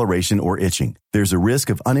 discoloration, or itching. There's a risk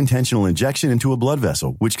of unintentional injection into a blood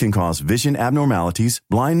vessel, which can cause vision abnormalities,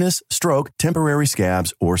 blindness, stroke, temporary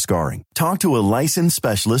scabs, or scarring. Talk to a licensed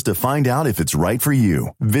specialist to find out if it's right for you.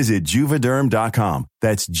 Visit Juvederm.com.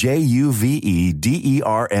 That's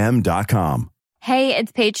Juvederm.com. Hey,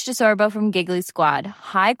 it's Paige DeSorbo from Giggly Squad.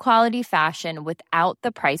 High quality fashion without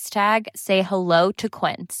the price tag. Say hello to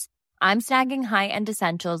Quince. I'm snagging high-end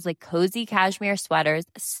essentials like cozy cashmere sweaters,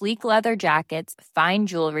 sleek leather jackets, fine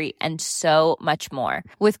jewelry, and so much more.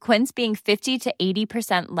 With Quince being 50 to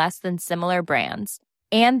 80% less than similar brands.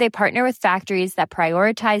 And they partner with factories that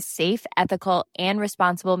prioritize safe, ethical, and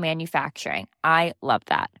responsible manufacturing. I love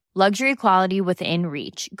that. Luxury quality within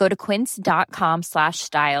reach. Go to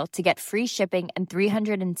quince.com/style to get free shipping and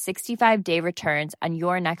 365-day returns on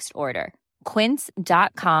your next order.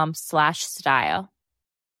 Quince.com/style.